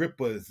the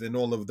Agrippas and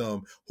all of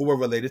them who were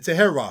related to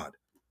Herod.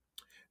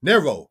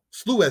 Nero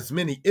slew as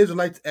many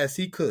Israelites as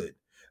he could.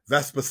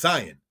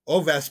 Vespasian,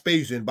 or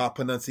Vespasian by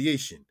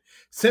pronunciation,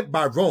 sent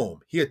by Rome,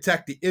 he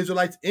attacked the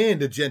Israelites and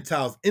the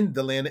Gentiles in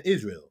the land of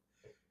Israel.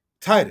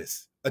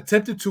 Titus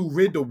attempted to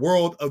rid the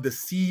world of the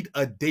seed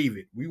of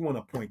David. We want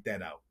to point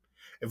that out.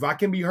 If I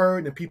can be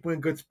heard and people in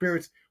good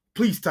spirits,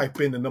 please type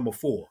in the number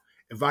 4.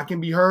 If I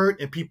can be heard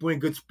and people in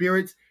good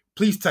spirits,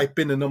 please type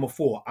in the number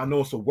 4. I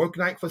know it's a work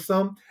night for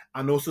some.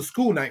 I know it's a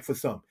school night for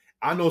some.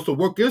 I know it's a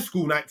work and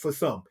school night for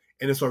some.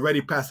 And it's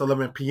already past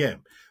 11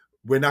 p.m.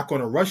 We're not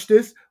going to rush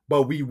this,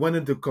 but we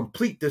wanted to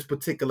complete this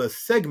particular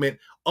segment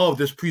of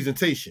this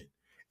presentation.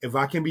 If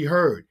I can be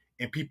heard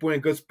and people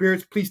in good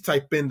spirits, please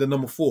type in the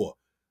number 4.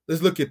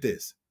 Let's look at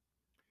this.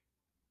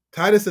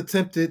 Titus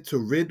attempted to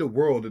rid the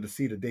world of the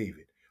seed of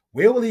David.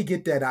 Where will he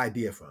get that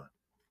idea from?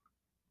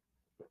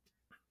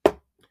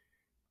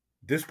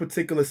 This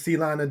particular seed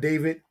line of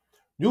David,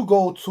 you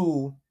go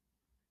to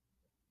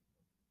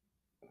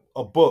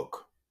a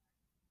book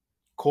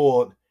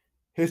called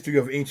History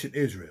of Ancient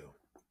Israel.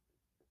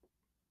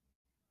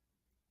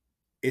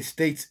 It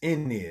states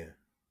in there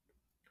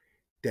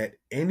that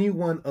any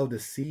one of the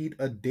seed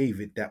of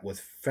David that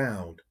was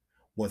found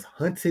was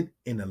hunted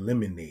and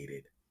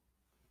eliminated.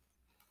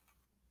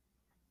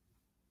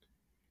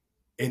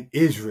 In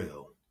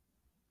Israel,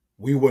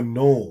 we were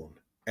known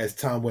as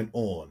time went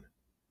on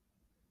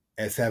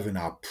as having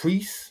our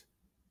priests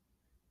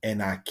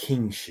and our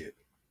kingship.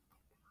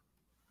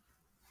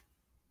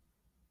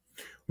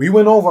 We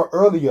went over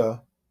earlier,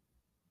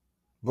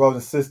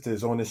 brothers and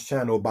sisters, on this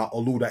channel about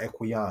Oluda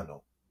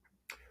Equiano,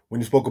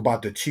 when he spoke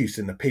about the chiefs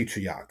and the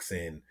patriarchs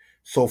and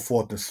so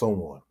forth and so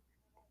on.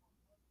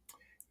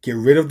 Get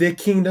rid of their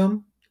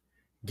kingdom,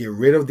 get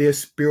rid of their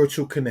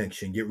spiritual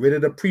connection, get rid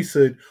of the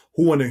priesthood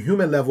who on a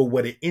human level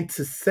were the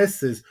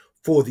intercessors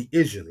for the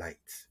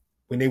Israelites.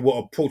 when they will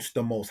approach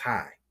the Most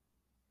High.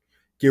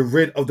 Get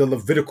rid of the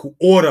Levitical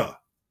order.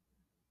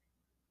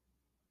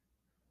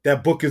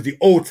 That book is the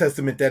Old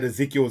Testament that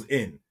Ezekiel is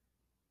in.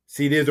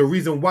 See, there's a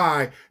reason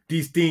why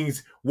these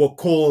things were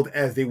called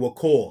as they were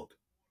called.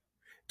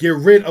 Get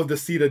rid of the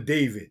seed of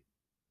David.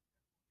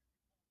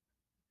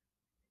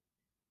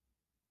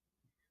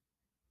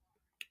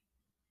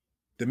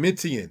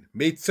 Domitian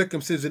made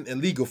circumcision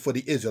illegal for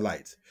the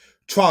Israelites.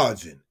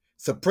 Trajan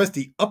suppressed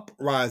the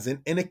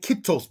uprising in a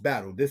Kittos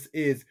battle. This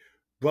is,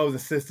 brothers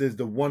and sisters,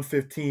 the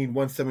 115,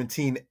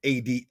 117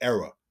 AD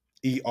era,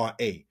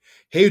 ERA.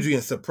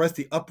 Hadrian suppressed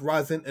the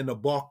uprising in the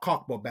Bar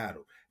Kokhba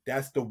battle.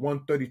 That's the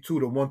 132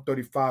 to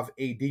 135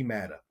 AD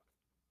matter.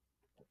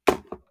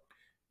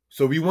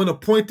 So we want to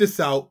point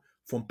this out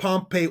from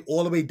Pompey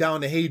all the way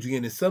down to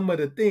Hadrian and some of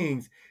the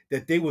things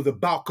that they was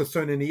about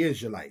concerning the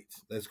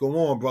Israelites. Let's go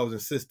on, brothers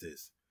and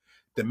sisters.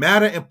 The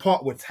matter in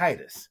part with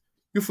Titus.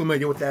 You're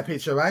familiar with that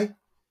picture, right?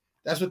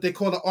 That's what they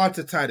call the Arch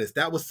of Titus.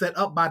 That was set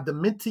up by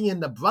Domitian,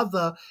 the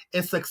brother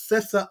and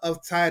successor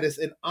of Titus,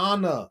 in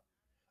honor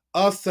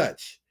of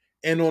such.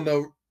 And on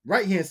the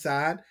right-hand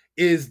side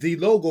is the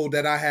logo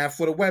that I have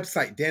for the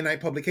website, Danite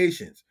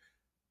Publications.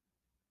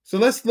 So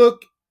let's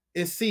look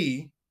and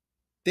see.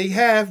 They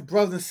have,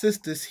 brothers and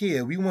sisters,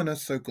 here. We want to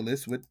circle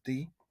this with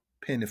the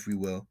pen, if we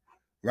will,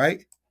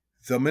 right?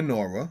 The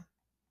menorah.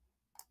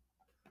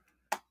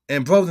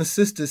 And brothers and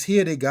sisters,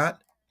 here they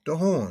got the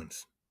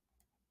horns.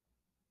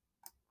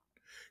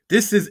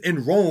 This is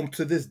in Rome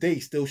to this day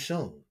still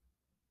shown.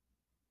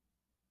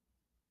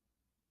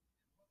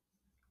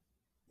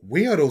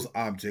 Where are those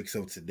objects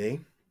of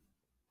today?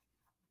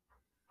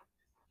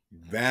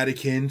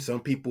 Vatican, some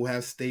people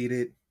have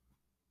stated.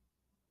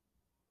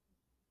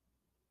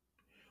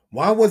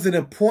 Why was it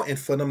important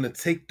for them to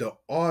take the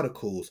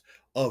articles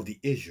of the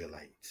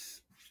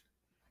Israelites?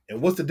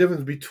 And what's the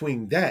difference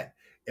between that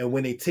and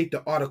when they take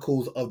the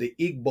articles of the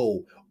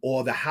Igbo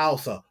or the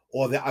Hausa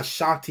or the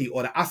Ashanti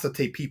or the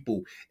Asate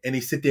people and they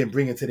sit there and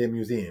bring it to their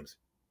museums?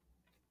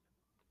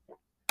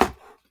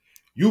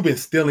 You've been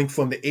stealing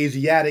from the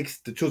Asiatics,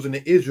 the children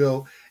of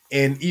Israel,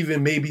 and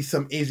even maybe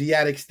some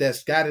Asiatics that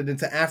scattered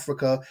into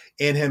Africa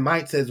and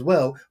Hamites as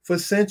well for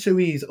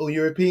centuries, O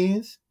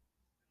Europeans.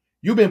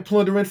 You've been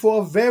plundering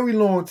for a very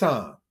long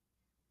time.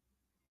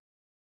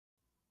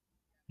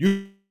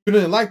 You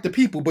didn't like the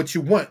people, but you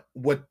want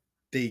what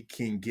they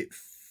can get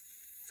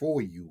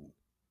for you.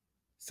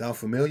 Sound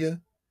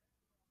familiar?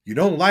 You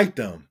don't like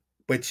them,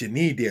 but you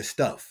need their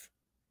stuff.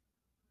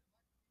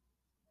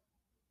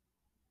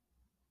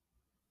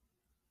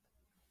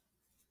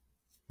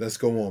 Let's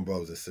go on,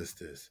 brothers and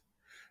sisters.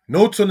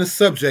 Notes on the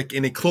subject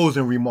in a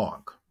closing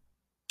remark.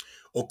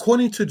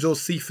 According to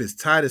Josephus,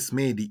 Titus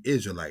made the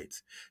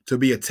Israelites to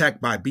be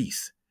attacked by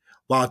beasts.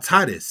 While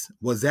Titus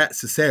was at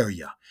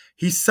Caesarea,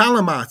 he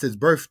solemnized his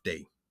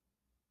birthday.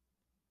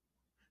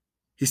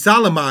 He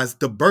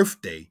solemnized the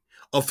birthday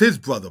of his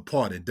brother,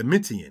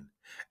 Domitian,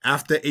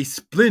 after a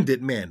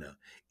splendid manner,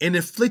 and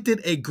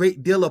inflicted a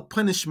great deal of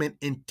punishment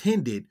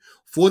intended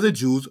for the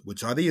Jews,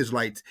 which are the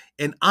Israelites,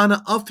 in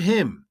honor of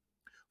him.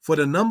 For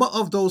the number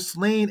of those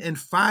slain in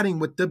fighting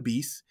with the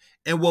beasts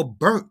and were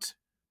burnt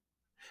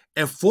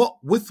and fought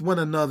with one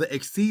another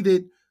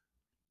exceeded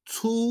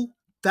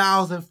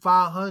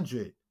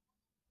 2,500.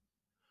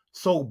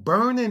 So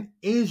burning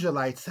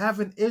Israelites,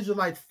 having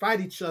Israelites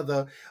fight each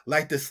other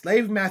like the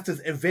slave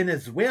masters in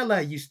Venezuela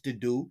used to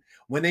do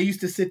when they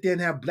used to sit there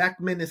and have black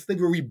men in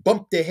slavery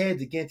bump their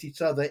heads against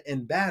each other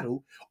in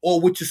battle, or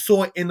what you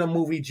saw in the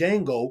movie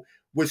Django,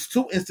 which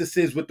two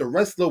instances with the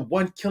wrestler,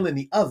 one killing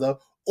the other,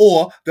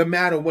 or the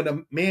matter when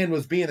a man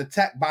was being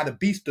attacked by the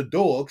beast of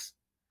dogs.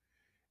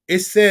 It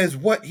says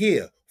what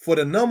here? For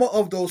the number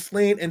of those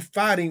slain in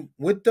fighting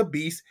with the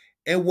beast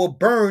and were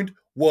burned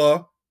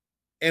were,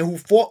 and who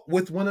fought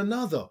with one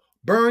another.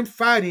 Burned,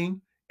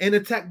 fighting, and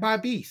attacked by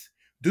beasts.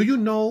 Do you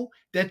know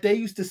that they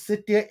used to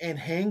sit there and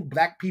hang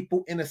black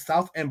people in the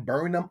South and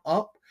burn them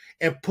up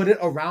and put it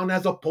around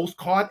as a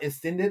postcard and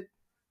send it?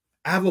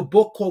 I have a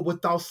book called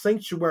Without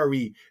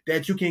Sanctuary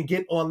that you can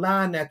get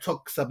online that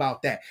talks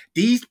about that.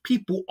 These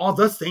people are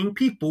the same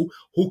people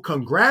who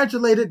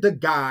congratulated the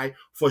guy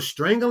for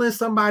strangling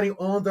somebody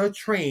on the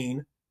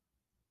train.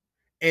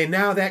 And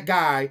now that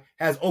guy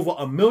has over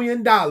 $1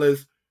 million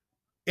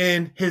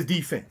in his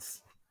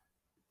defense.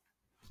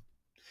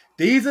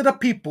 These are the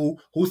people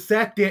who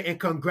sat there and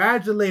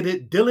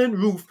congratulated Dylann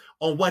Roof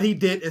on what he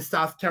did in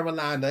South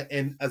Carolina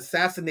in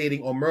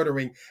assassinating or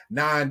murdering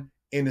 9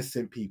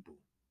 innocent people.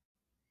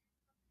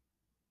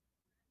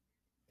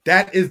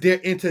 That is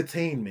their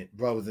entertainment,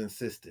 brothers and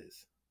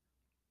sisters.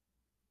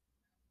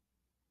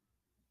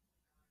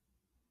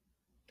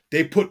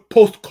 They put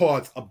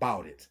postcards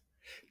about it.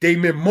 They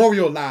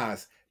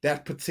memorialize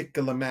that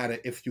particular matter,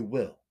 if you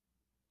will.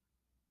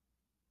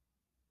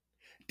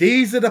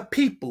 These are the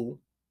people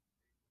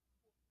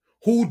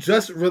who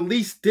just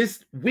released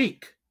this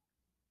week.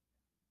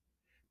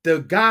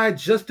 The guy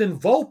Justin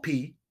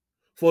Volpe,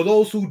 for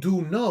those who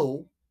do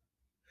know,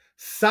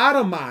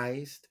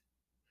 sodomized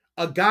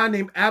a guy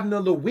named Abner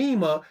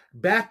Louima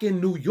back in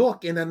New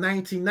York in the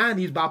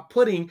 1990s by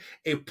putting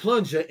a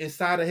plunger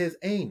inside of his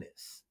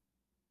anus.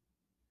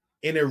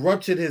 And it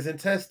ruptured his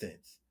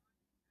intestines.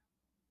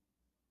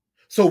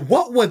 So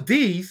what were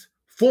these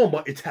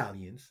former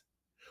Italians,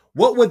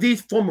 what were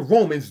these former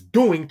Romans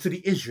doing to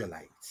the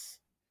Israelites?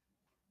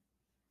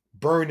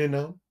 Burning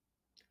them,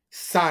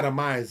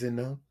 sodomizing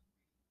them,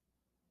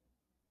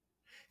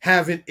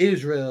 having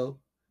Israel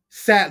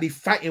sadly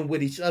fighting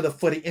with each other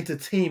for the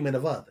entertainment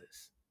of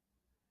others.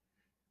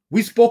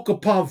 We spoke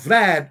upon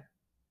Vlad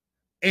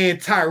and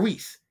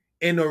Tyrese,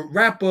 and the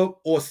rapper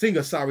or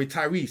singer,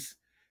 Tyrese,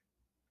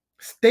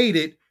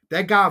 stated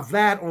that guy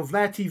Vlad on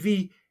Vlad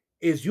TV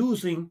is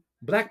using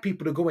black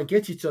people to go and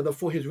get each other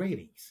for his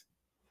ratings.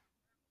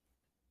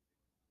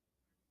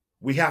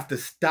 We have to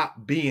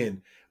stop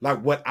being like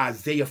what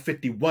Isaiah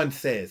 51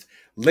 says.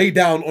 Lay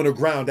down on the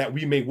ground that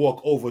we may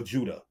walk over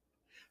Judah.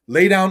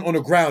 Lay down on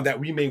the ground that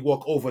we may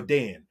walk over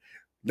Dan.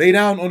 Lay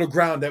down on the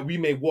ground that we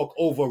may walk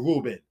over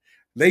Reuben.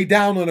 Lay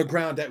down on the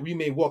ground that we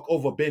may walk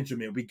over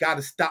Benjamin. We got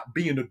to stop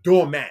being a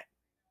doormat.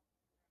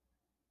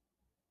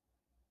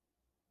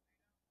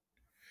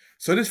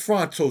 So this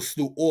Fronto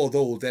slew all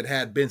those that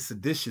had been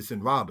seditious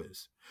and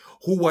robbers,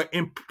 who were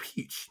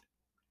impeached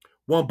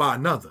one by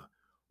another.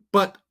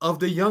 But of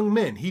the young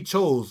men, he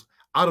chose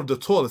out of the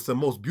tallest and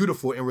most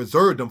beautiful and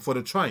reserved them for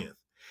the triumph.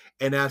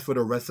 And as for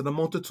the rest of the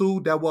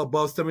multitude that were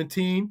above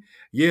 17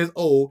 years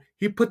old,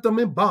 he put them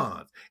in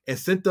bonds and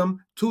sent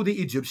them to the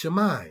Egyptian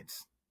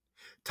mines.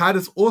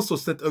 Titus also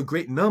sent a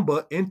great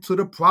number into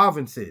the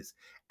provinces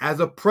as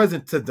a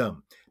present to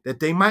them, that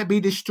they might be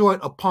destroyed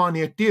upon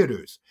their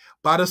theaters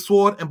by the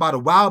sword and by the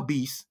wild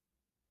beasts.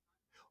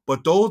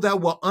 But those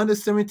that were under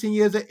 17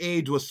 years of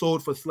age were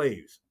sold for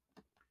slaves.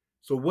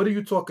 So what are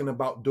you talking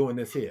about doing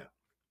this here?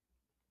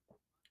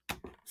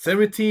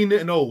 17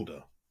 and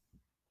older.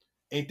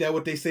 Ain't that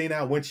what they say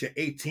now? Once you're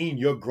 18,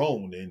 you're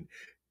grown and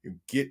you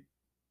get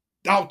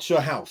out your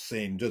house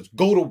and just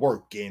go to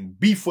work and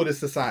be for the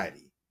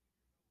society.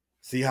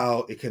 See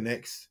how it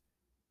connects?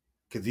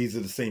 Because these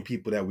are the same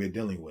people that we're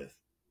dealing with.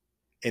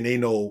 And they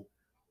know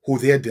who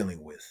they're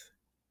dealing with.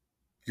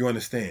 You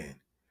understand?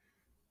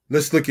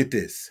 Let's look at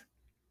this.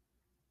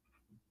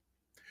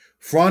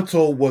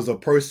 Fronto was a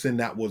person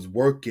that was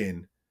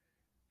working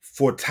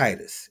for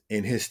Titus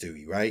in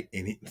history, right?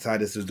 And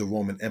Titus is the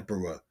Roman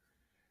emperor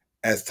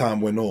as time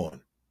went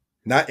on.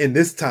 Not in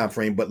this time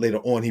frame, but later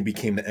on he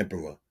became the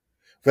emperor.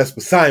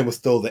 Vespasian was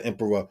still the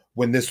emperor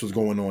when this was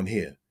going on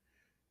here.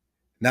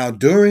 Now,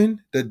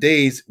 during the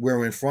days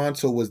wherein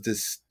Fronto was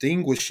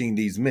distinguishing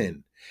these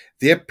men,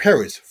 there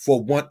perished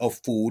for want of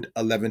food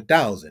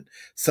 11,000.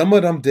 Some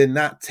of them did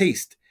not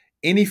taste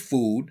any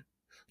food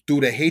through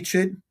the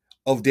hatred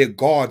of their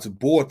guards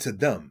bore to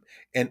them,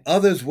 and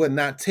others would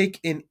not take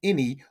in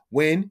any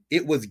when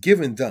it was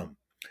given them.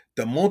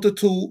 The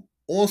multitude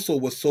also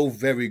was so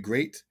very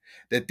great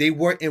that they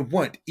were in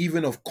want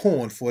even of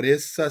corn for their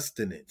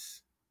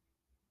sustenance.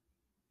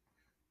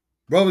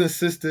 Brothers and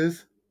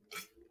sisters,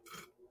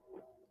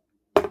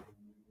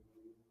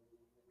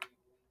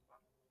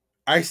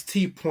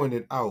 Ice-T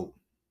pointed out,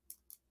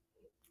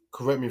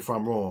 correct me if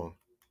I'm wrong,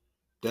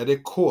 that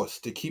it costs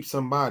to keep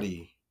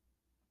somebody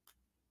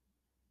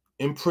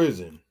in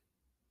prison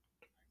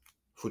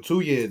for 2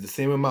 years the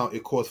same amount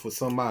it costs for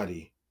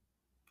somebody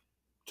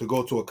to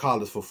go to a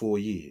college for 4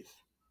 years.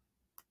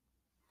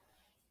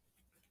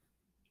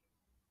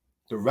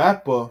 The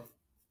rapper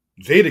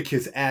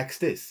Jadakiss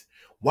asked this: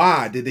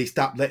 why did they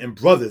stop letting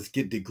brothers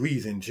get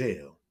degrees in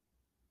jail?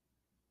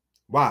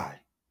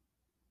 Why?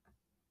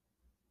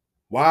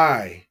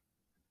 Why,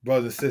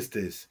 brothers and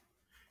sisters,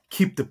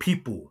 keep the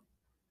people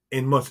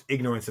in much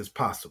ignorance as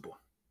possible?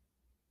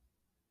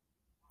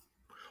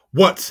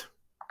 What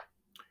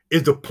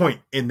is the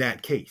point in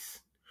that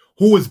case?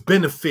 Who is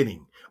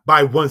benefiting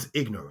by one's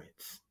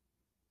ignorance?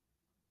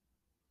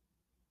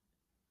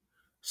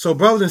 So,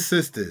 brothers and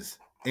sisters,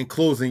 in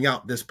closing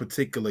out this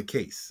particular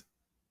case,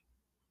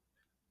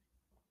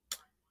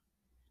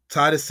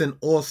 Titus sent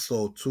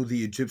also to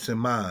the Egyptian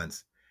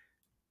mines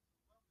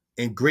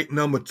in great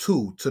number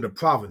too to the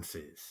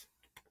provinces.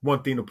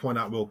 One thing to point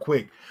out real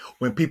quick,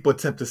 when people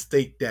attempt to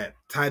state that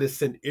Titus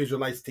sent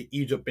Israelites to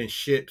Egypt in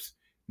ships,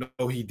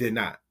 no, he did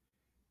not.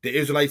 The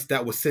Israelites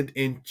that were sent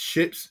in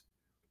ships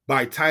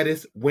by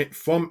Titus went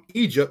from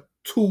Egypt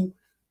to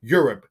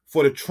Europe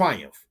for the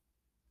triumph,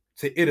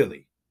 to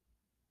Italy,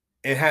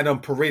 and had them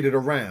paraded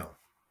around.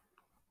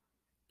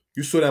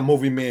 You saw that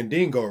movie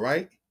Mandingo,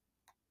 right?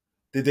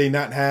 Did they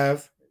not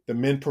have the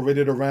men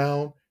paraded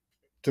around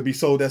to be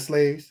sold as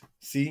slaves?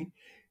 See?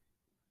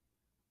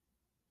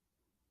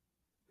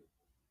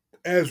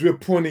 As we're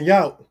pointing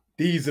out,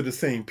 these are the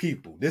same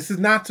people. This is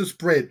not to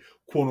spread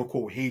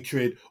quote-unquote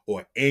hatred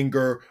or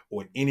anger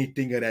or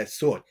anything of that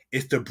sort.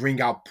 It's to bring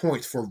out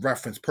points for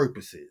reference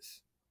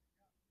purposes.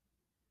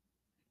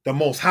 The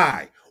Most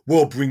High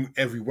will bring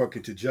every work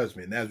into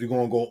judgment. And as we're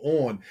going to go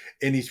on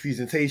in these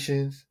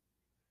presentations,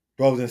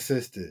 brothers and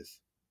sisters,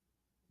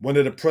 one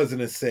of the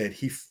presidents said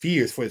he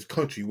fears for his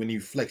country when he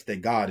reflects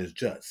that God is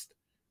just.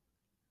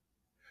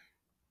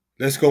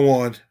 let's go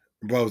on,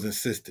 brothers and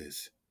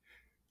sisters.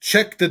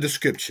 Check the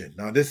description.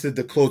 Now, this is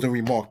the closing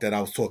remark that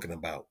I was talking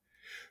about.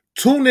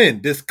 Tune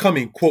in this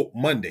coming, quote,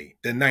 Monday,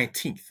 the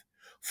 19th,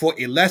 for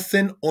a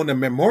lesson on the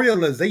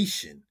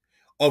memorialization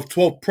of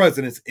 12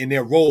 presidents and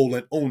their role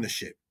and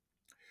ownership.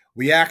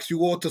 We ask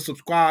you all to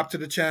subscribe to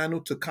the channel,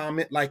 to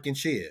comment, like, and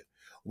share.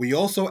 We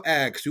also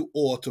ask you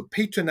all to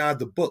patronize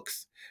the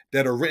books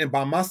that are written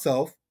by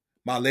myself,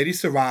 my lady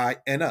Sarai,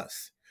 and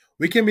us.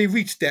 We can be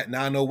reached at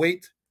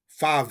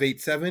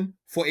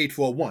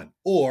 908-587-4841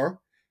 or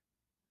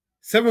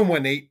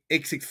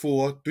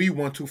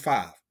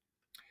 718-864-3125.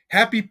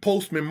 Happy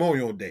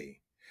post-Memorial Day.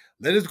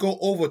 Let us go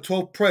over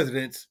 12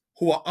 presidents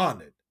who are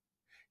honored.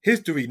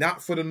 History,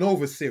 not for the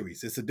Nova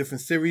series. It's a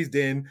different series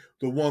than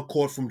the one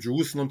called From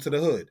Jerusalem to the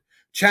Hood.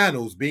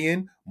 Channels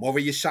being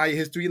Maury Yeshaya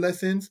History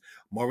Lessons,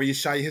 Maury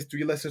Yeshaya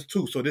History Lessons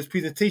 2. So this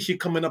presentation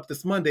coming up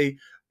this Monday,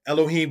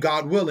 Elohim,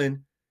 God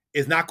willing,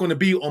 is not going to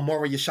be on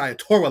Maury Yeshaya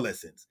Torah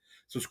Lessons.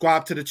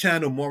 Subscribe to the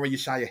channel, Maury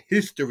Yeshaya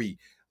History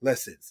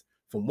Lessons.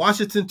 From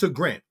Washington to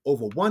Grant,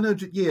 over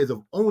 100 years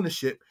of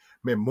ownership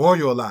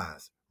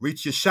memorialized.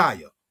 Reach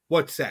Yeshaya.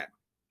 WhatsApp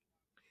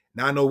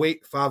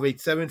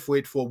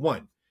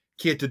 908-587-4841.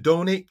 Care to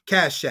donate?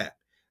 Cash App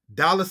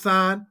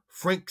 $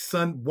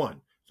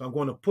 FrankSon1. So I'm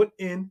going to put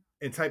in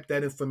and type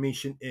that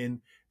information in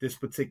this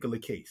particular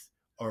case.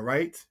 All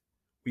right.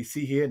 We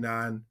see here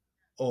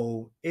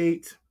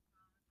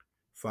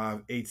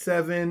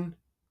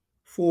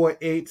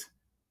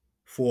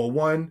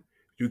 908-587-4841.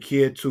 You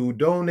care to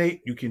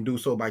donate? You can do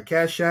so by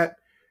Cash App,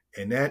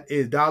 and that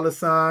is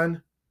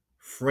 $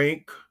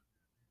 FrankSon,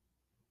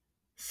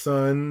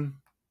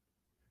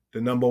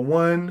 the number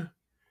 1,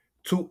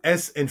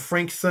 2S, and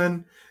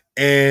FrankSon.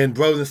 And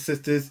brothers and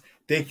sisters,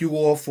 thank you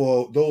all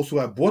for those who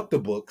have bought the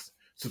books.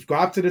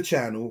 Subscribe to the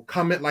channel,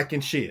 comment, like,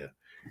 and share.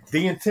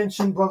 The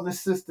intention, brothers and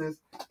sisters,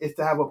 is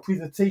to have a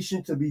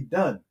presentation to be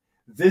done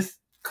this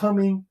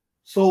coming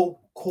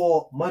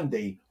so-called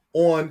Monday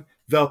on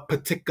the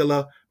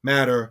particular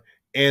matter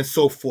and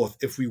so forth,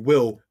 if we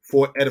will,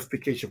 for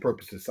edification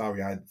purposes.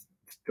 Sorry, I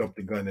jumped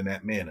the gun in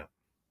that manner.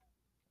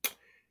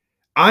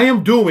 I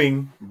am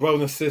doing,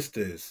 brothers and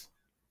sisters,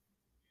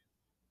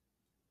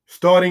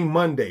 starting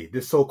Monday,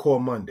 this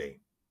so-called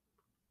Monday,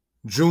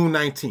 June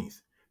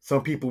 19th.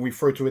 Some people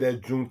refer to it as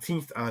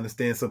Juneteenth. I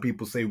understand some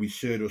people say we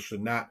should or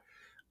should not.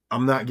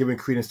 I'm not giving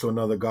credence to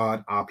another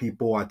God. Our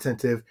people are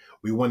attentive.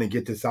 We want to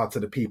get this out to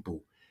the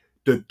people.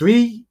 The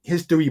 3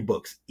 history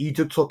books,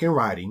 Egypt Talk and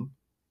Writing,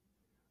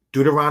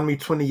 Deuteronomy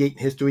 28,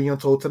 History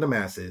Untold to the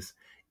Masses,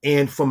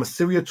 and From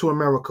Assyria to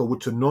America,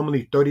 which are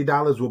normally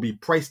 $30, will be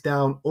priced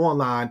down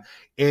online,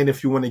 and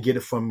if you want to get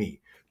it from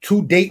me.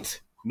 To date,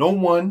 no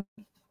one,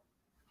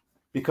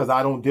 because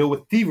I don't deal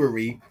with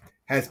thievery,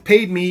 has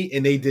paid me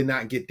and they did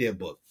not get their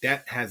book.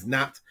 That has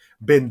not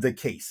been the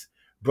case,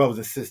 brothers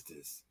and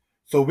sisters.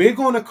 So we're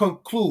going to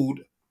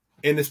conclude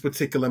in this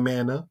particular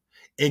manner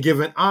and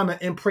give an honor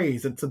and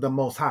praise unto the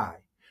Most High,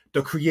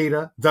 the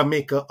Creator, the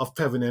Maker of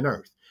heaven and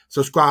earth.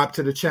 Subscribe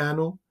to the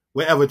channel,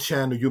 wherever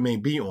channel you may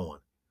be on.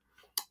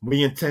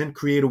 We intend,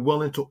 Creator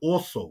willing, to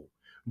also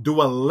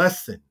do a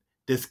lesson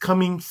this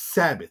coming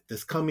Sabbath,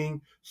 this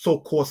coming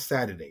so-called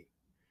Saturday.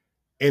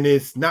 And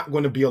it's not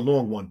going to be a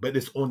long one, but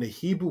it's on the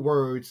Hebrew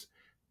words,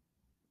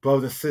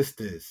 brothers and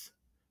sisters,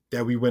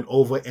 that we went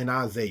over in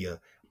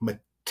Isaiah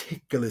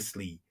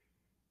meticulously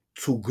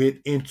to get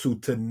into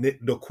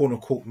the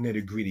quote-unquote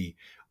nitty-gritty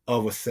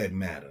of a said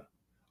matter.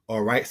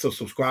 All right, so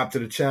subscribe to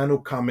the channel,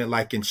 comment,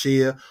 like, and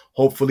share.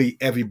 Hopefully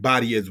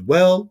everybody is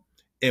well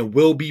and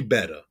will be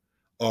better.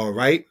 All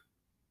right.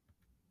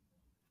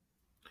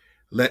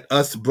 Let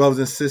us, brothers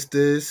and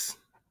sisters,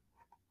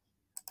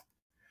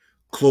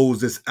 close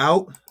this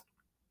out.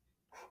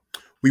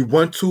 We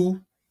want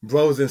to,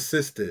 brothers and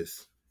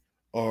sisters,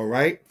 all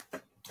right,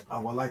 I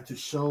would like to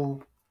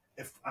show,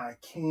 if I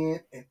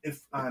can and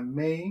if I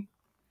may,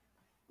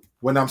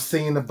 when I'm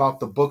saying about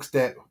the books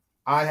that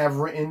I have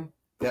written,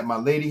 that my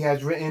lady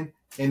has written,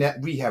 and that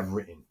we have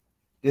written.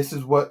 This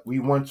is what we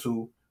want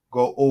to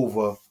go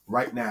over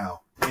right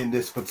now in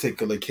this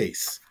particular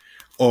case.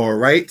 All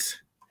right.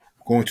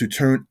 Going to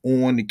turn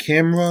on the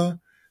camera.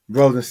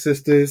 Brothers and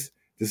sisters,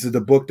 this is the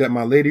book that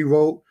my lady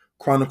wrote,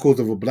 Chronicles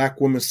of a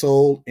Black Woman's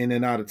Soul, In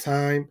and Out of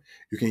Time.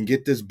 You can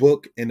get this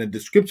book, and the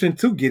description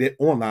to get it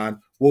online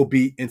will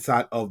be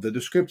inside of the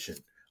description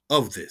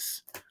of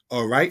this.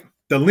 All right.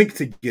 The link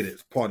to get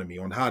it, pardon me,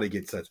 on how to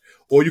get such.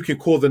 Or you can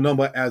call the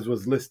number as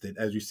was listed,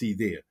 as you see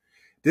there.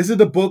 This is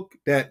the book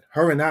that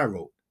her and I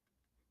wrote.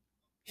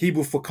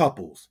 Hebrew for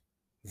Couples,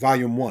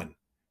 Volume 1.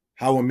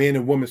 How a Man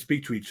and Woman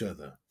Speak to Each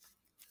Other.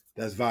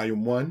 That's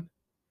Volume 1.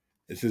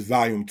 This is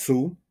Volume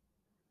 2,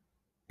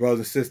 brothers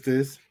and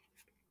sisters.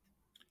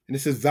 And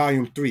this is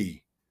Volume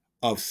 3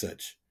 of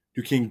such.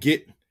 You can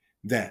get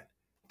that.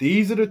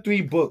 These are the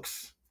 3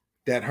 books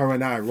that her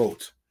and I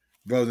wrote,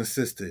 brothers and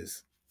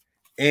sisters.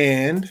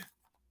 And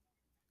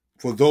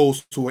for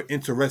those who are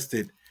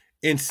interested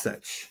in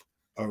such,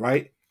 all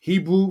right?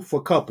 Hebrew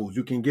for Couples.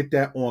 You can get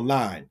that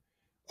online,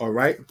 all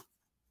right?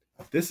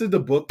 This is the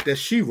book that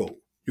she wrote.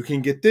 You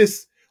can get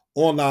this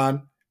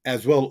online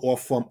as well, or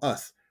from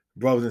us,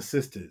 brothers and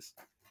sisters.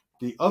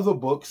 The other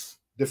books,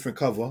 different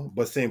cover,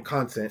 but same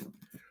content.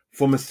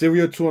 From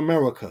Assyria to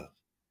America.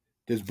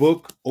 This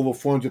book, over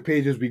 400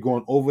 pages, we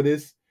going over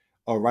this.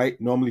 All right.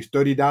 Normally it's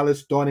 $30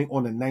 starting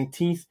on the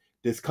 19th,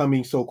 this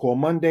coming so-called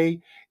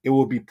Monday. It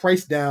will be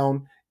priced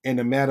down in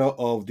a matter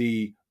of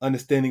the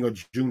understanding of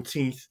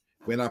Juneteenth,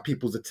 when our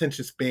people's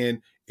attention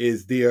span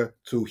is there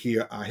to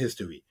hear our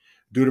history.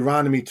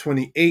 Deuteronomy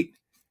 28,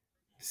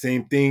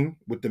 same thing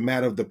with the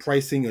matter of the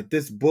pricing of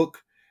this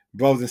book,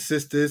 brothers and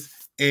sisters,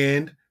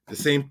 and the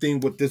same thing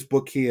with this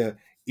book here,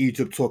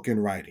 Egypt Talking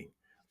Writing.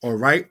 All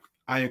right.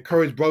 I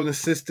encourage brothers and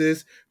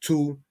sisters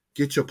to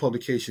get your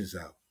publications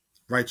out.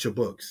 Write your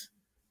books.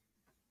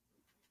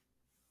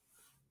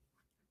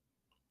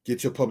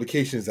 Get your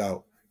publications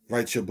out.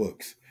 Write your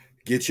books.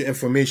 Get your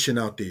information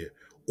out there.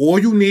 All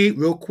you need,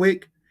 real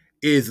quick,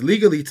 is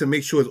legally to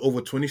make sure it's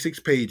over 26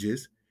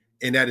 pages,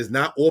 and that is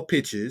not all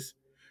pictures.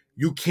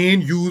 You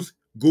can use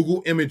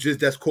Google Images,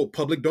 that's called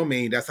public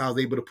domain. That's how I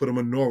was able to put a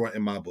menorah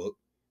in my book.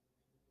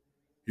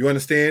 You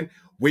understand?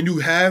 When you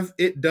have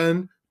it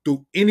done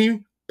through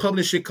any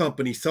publishing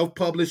company,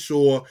 self-published,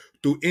 or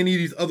through any of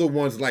these other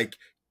ones like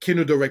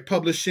Kindle Direct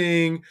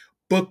Publishing,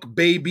 Book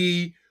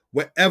Baby,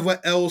 whatever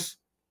else,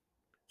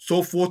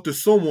 so forth to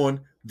so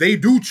on, they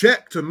do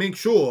check to make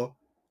sure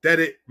that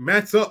it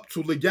matches up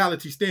to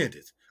legality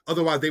standards.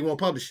 Otherwise, they won't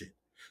publish it.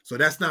 So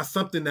that's not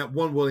something that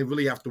one will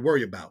really have to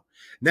worry about.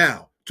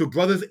 Now, to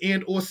brothers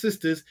and or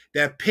sisters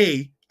that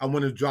pay, I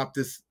want to drop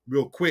this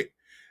real quick,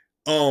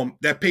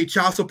 that pay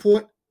child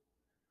support,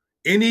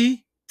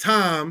 any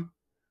time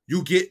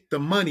you get the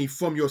money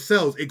from your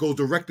sales, it goes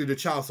directly to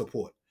child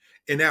support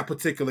in that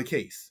particular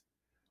case.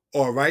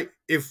 All right.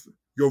 If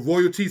your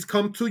royalties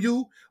come to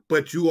you,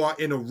 but you are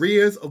in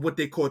arrears of what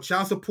they call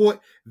child support,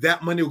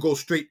 that money will go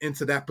straight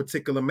into that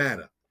particular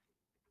matter.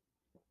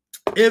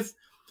 If,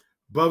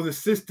 brothers and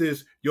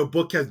sisters, your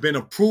book has been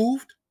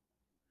approved,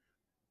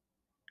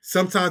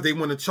 sometimes they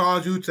want to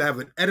charge you to have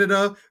an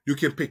editor. You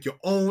can pick your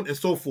own and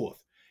so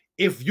forth.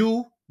 If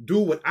you do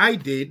what I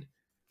did,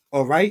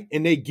 all right,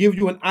 and they give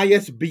you an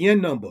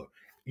ISBN number,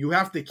 you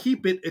have to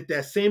keep it at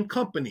that same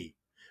company.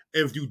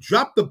 If you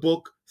drop the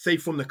book, say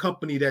from the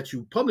company that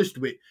you published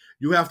with,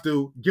 you have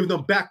to give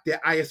them back their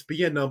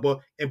ISBN number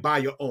and buy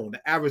your own.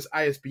 The average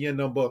ISBN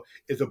number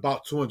is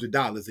about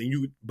 $200. And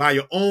you buy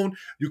your own,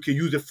 you can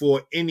use it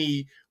for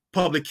any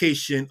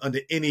publication under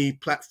any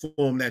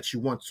platform that you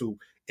want to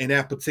in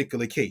that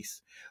particular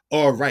case.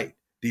 All right.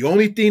 The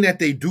only thing that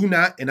they do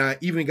not, and I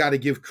even got to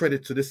give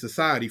credit to this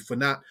society for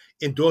not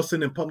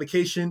endorsing in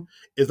publication,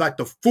 is like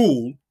the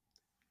fool,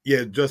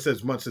 yeah, just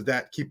as much as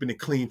that, keeping it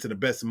clean to the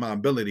best of my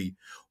ability,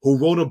 who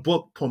wrote a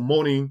book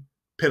promoting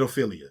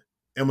pedophilia.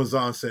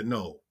 Amazon said,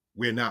 no,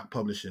 we're not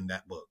publishing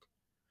that book.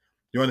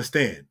 You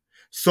understand?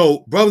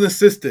 So, brothers and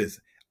sisters,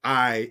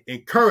 I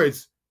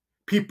encourage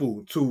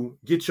people to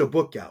get your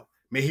book out.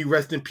 May he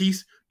rest in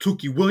peace,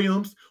 Tookie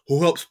Williams,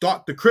 who helped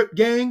start the Crip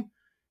gang.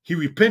 He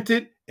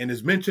repented and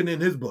is mentioned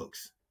in his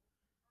books.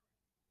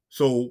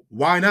 So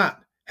why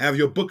not have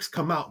your books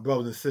come out,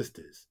 brothers and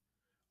sisters?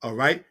 All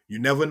right? You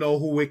never know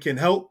who it can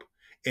help,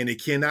 and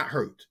it cannot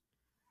hurt.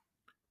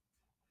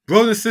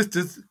 Brothers and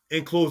sisters,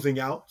 in closing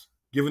out,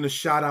 giving a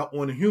shout out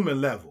on a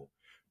human level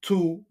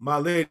to my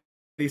lady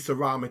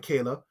Sarah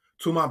Michaela,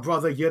 to my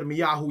brother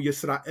Yirmiyahu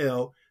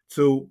Yisrael,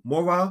 to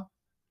Mora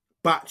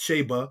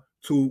Batsheba,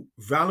 to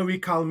Valerie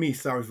Kalmi,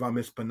 sorry if I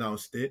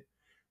mispronounced it,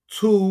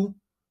 to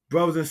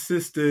brothers and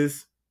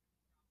sisters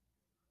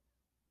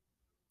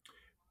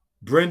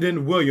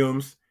Brendan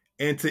Williams,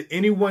 and to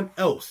anyone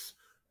else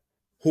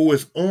who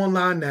is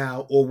online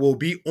now or will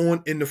be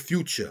on in the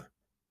future.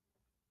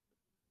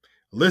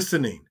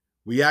 Listening,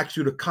 we ask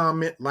you to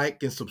comment,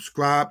 like, and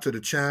subscribe to the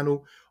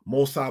channel.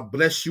 Most I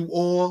bless you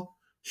all.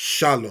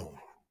 Shalom.